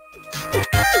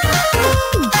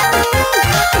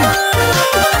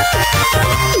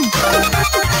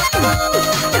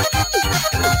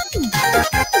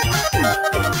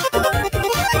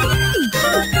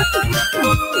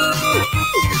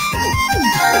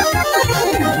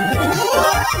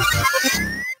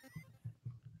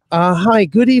 Hi,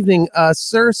 good evening,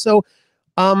 sir. So,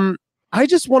 I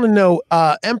just want to know,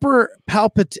 Emperor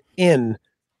Palpatine,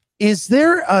 is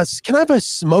there can I have a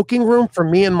smoking room for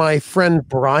me and my friend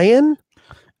Brian?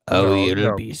 Oh, No, you'll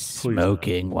no, be please no.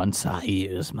 smoking once I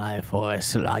use my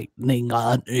force lightning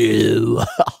on you.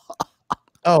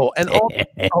 Oh, and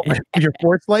your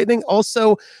Force Lightning.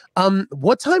 Also,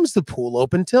 what time's the pool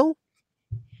open till?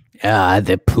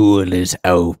 The pool is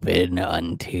open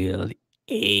until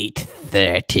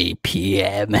 8:30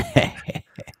 p.m.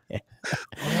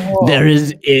 There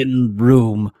is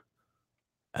in-room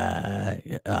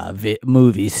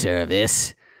movie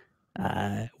service.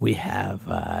 We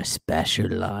have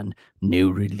special on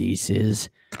new releases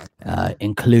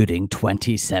including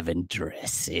 27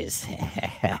 dresses.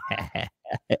 I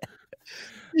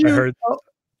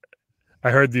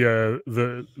heard the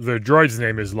droid's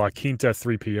name is La Quinta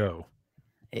 3PO.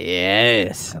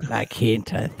 Yes, La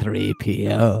Quinta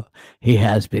 3PO. He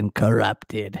has been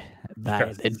corrupted by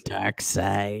the dark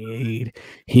side.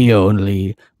 He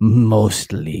only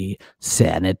mostly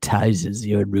sanitizes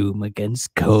your room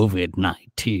against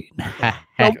COVID-19.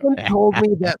 Someone told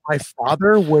me that my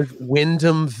father was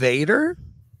Wyndham Vader.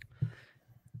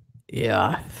 Your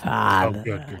Oh, father.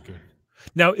 good.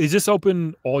 Now, is this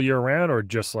open all year round or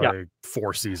just like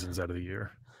 4 seasons out of the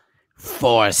year?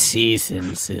 4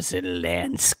 Seasons is a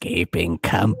landscaping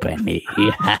company.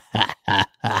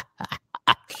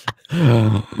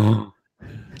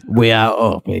 We are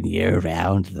open year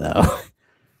round, though.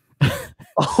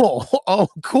 Oh,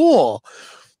 cool.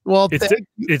 Well,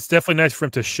 It's definitely nice for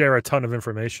him to share a ton of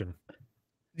information.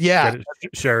 yeah.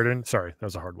 Sheridan. Sorry, that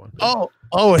was a hard one. Oh,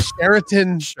 a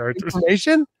Sheraton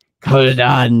information? Hold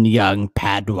on, young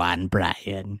Padawan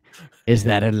Brian. Is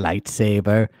that a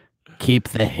lightsaber? Keep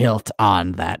the hilt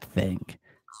on that thing.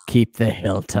 Keep the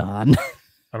hilt on. I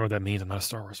don't know what that means. I'm not a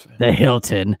Star Wars fan. The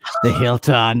Hilton. The hilt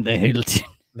on the Hilton.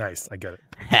 Nice. I get it.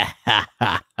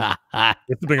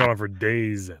 It's been going on for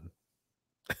days. And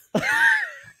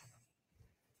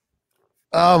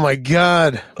Oh my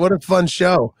God. What a fun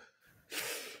show.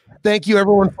 Thank you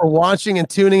everyone for watching and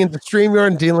tuning into StreamYard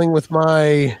and dealing with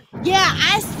my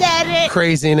I said it.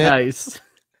 craziness.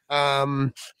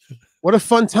 Nice. What a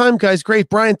fun time, guys. Great.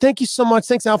 Brian, thank you so much.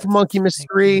 Thanks, Alpha Monkey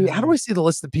Mystery. How do I see the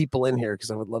list of people in here? Because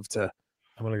I would love to.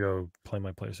 I'm going to go play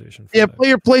my PlayStation. Yeah, play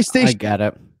your PlayStation. I get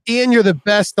it. Ian, you're the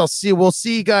best. We'll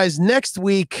see you guys next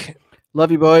week.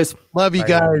 Love you, boys. Love you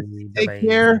guys. Take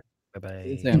care. Bye-bye. See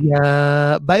you soon.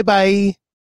 Yeah. Bye-bye.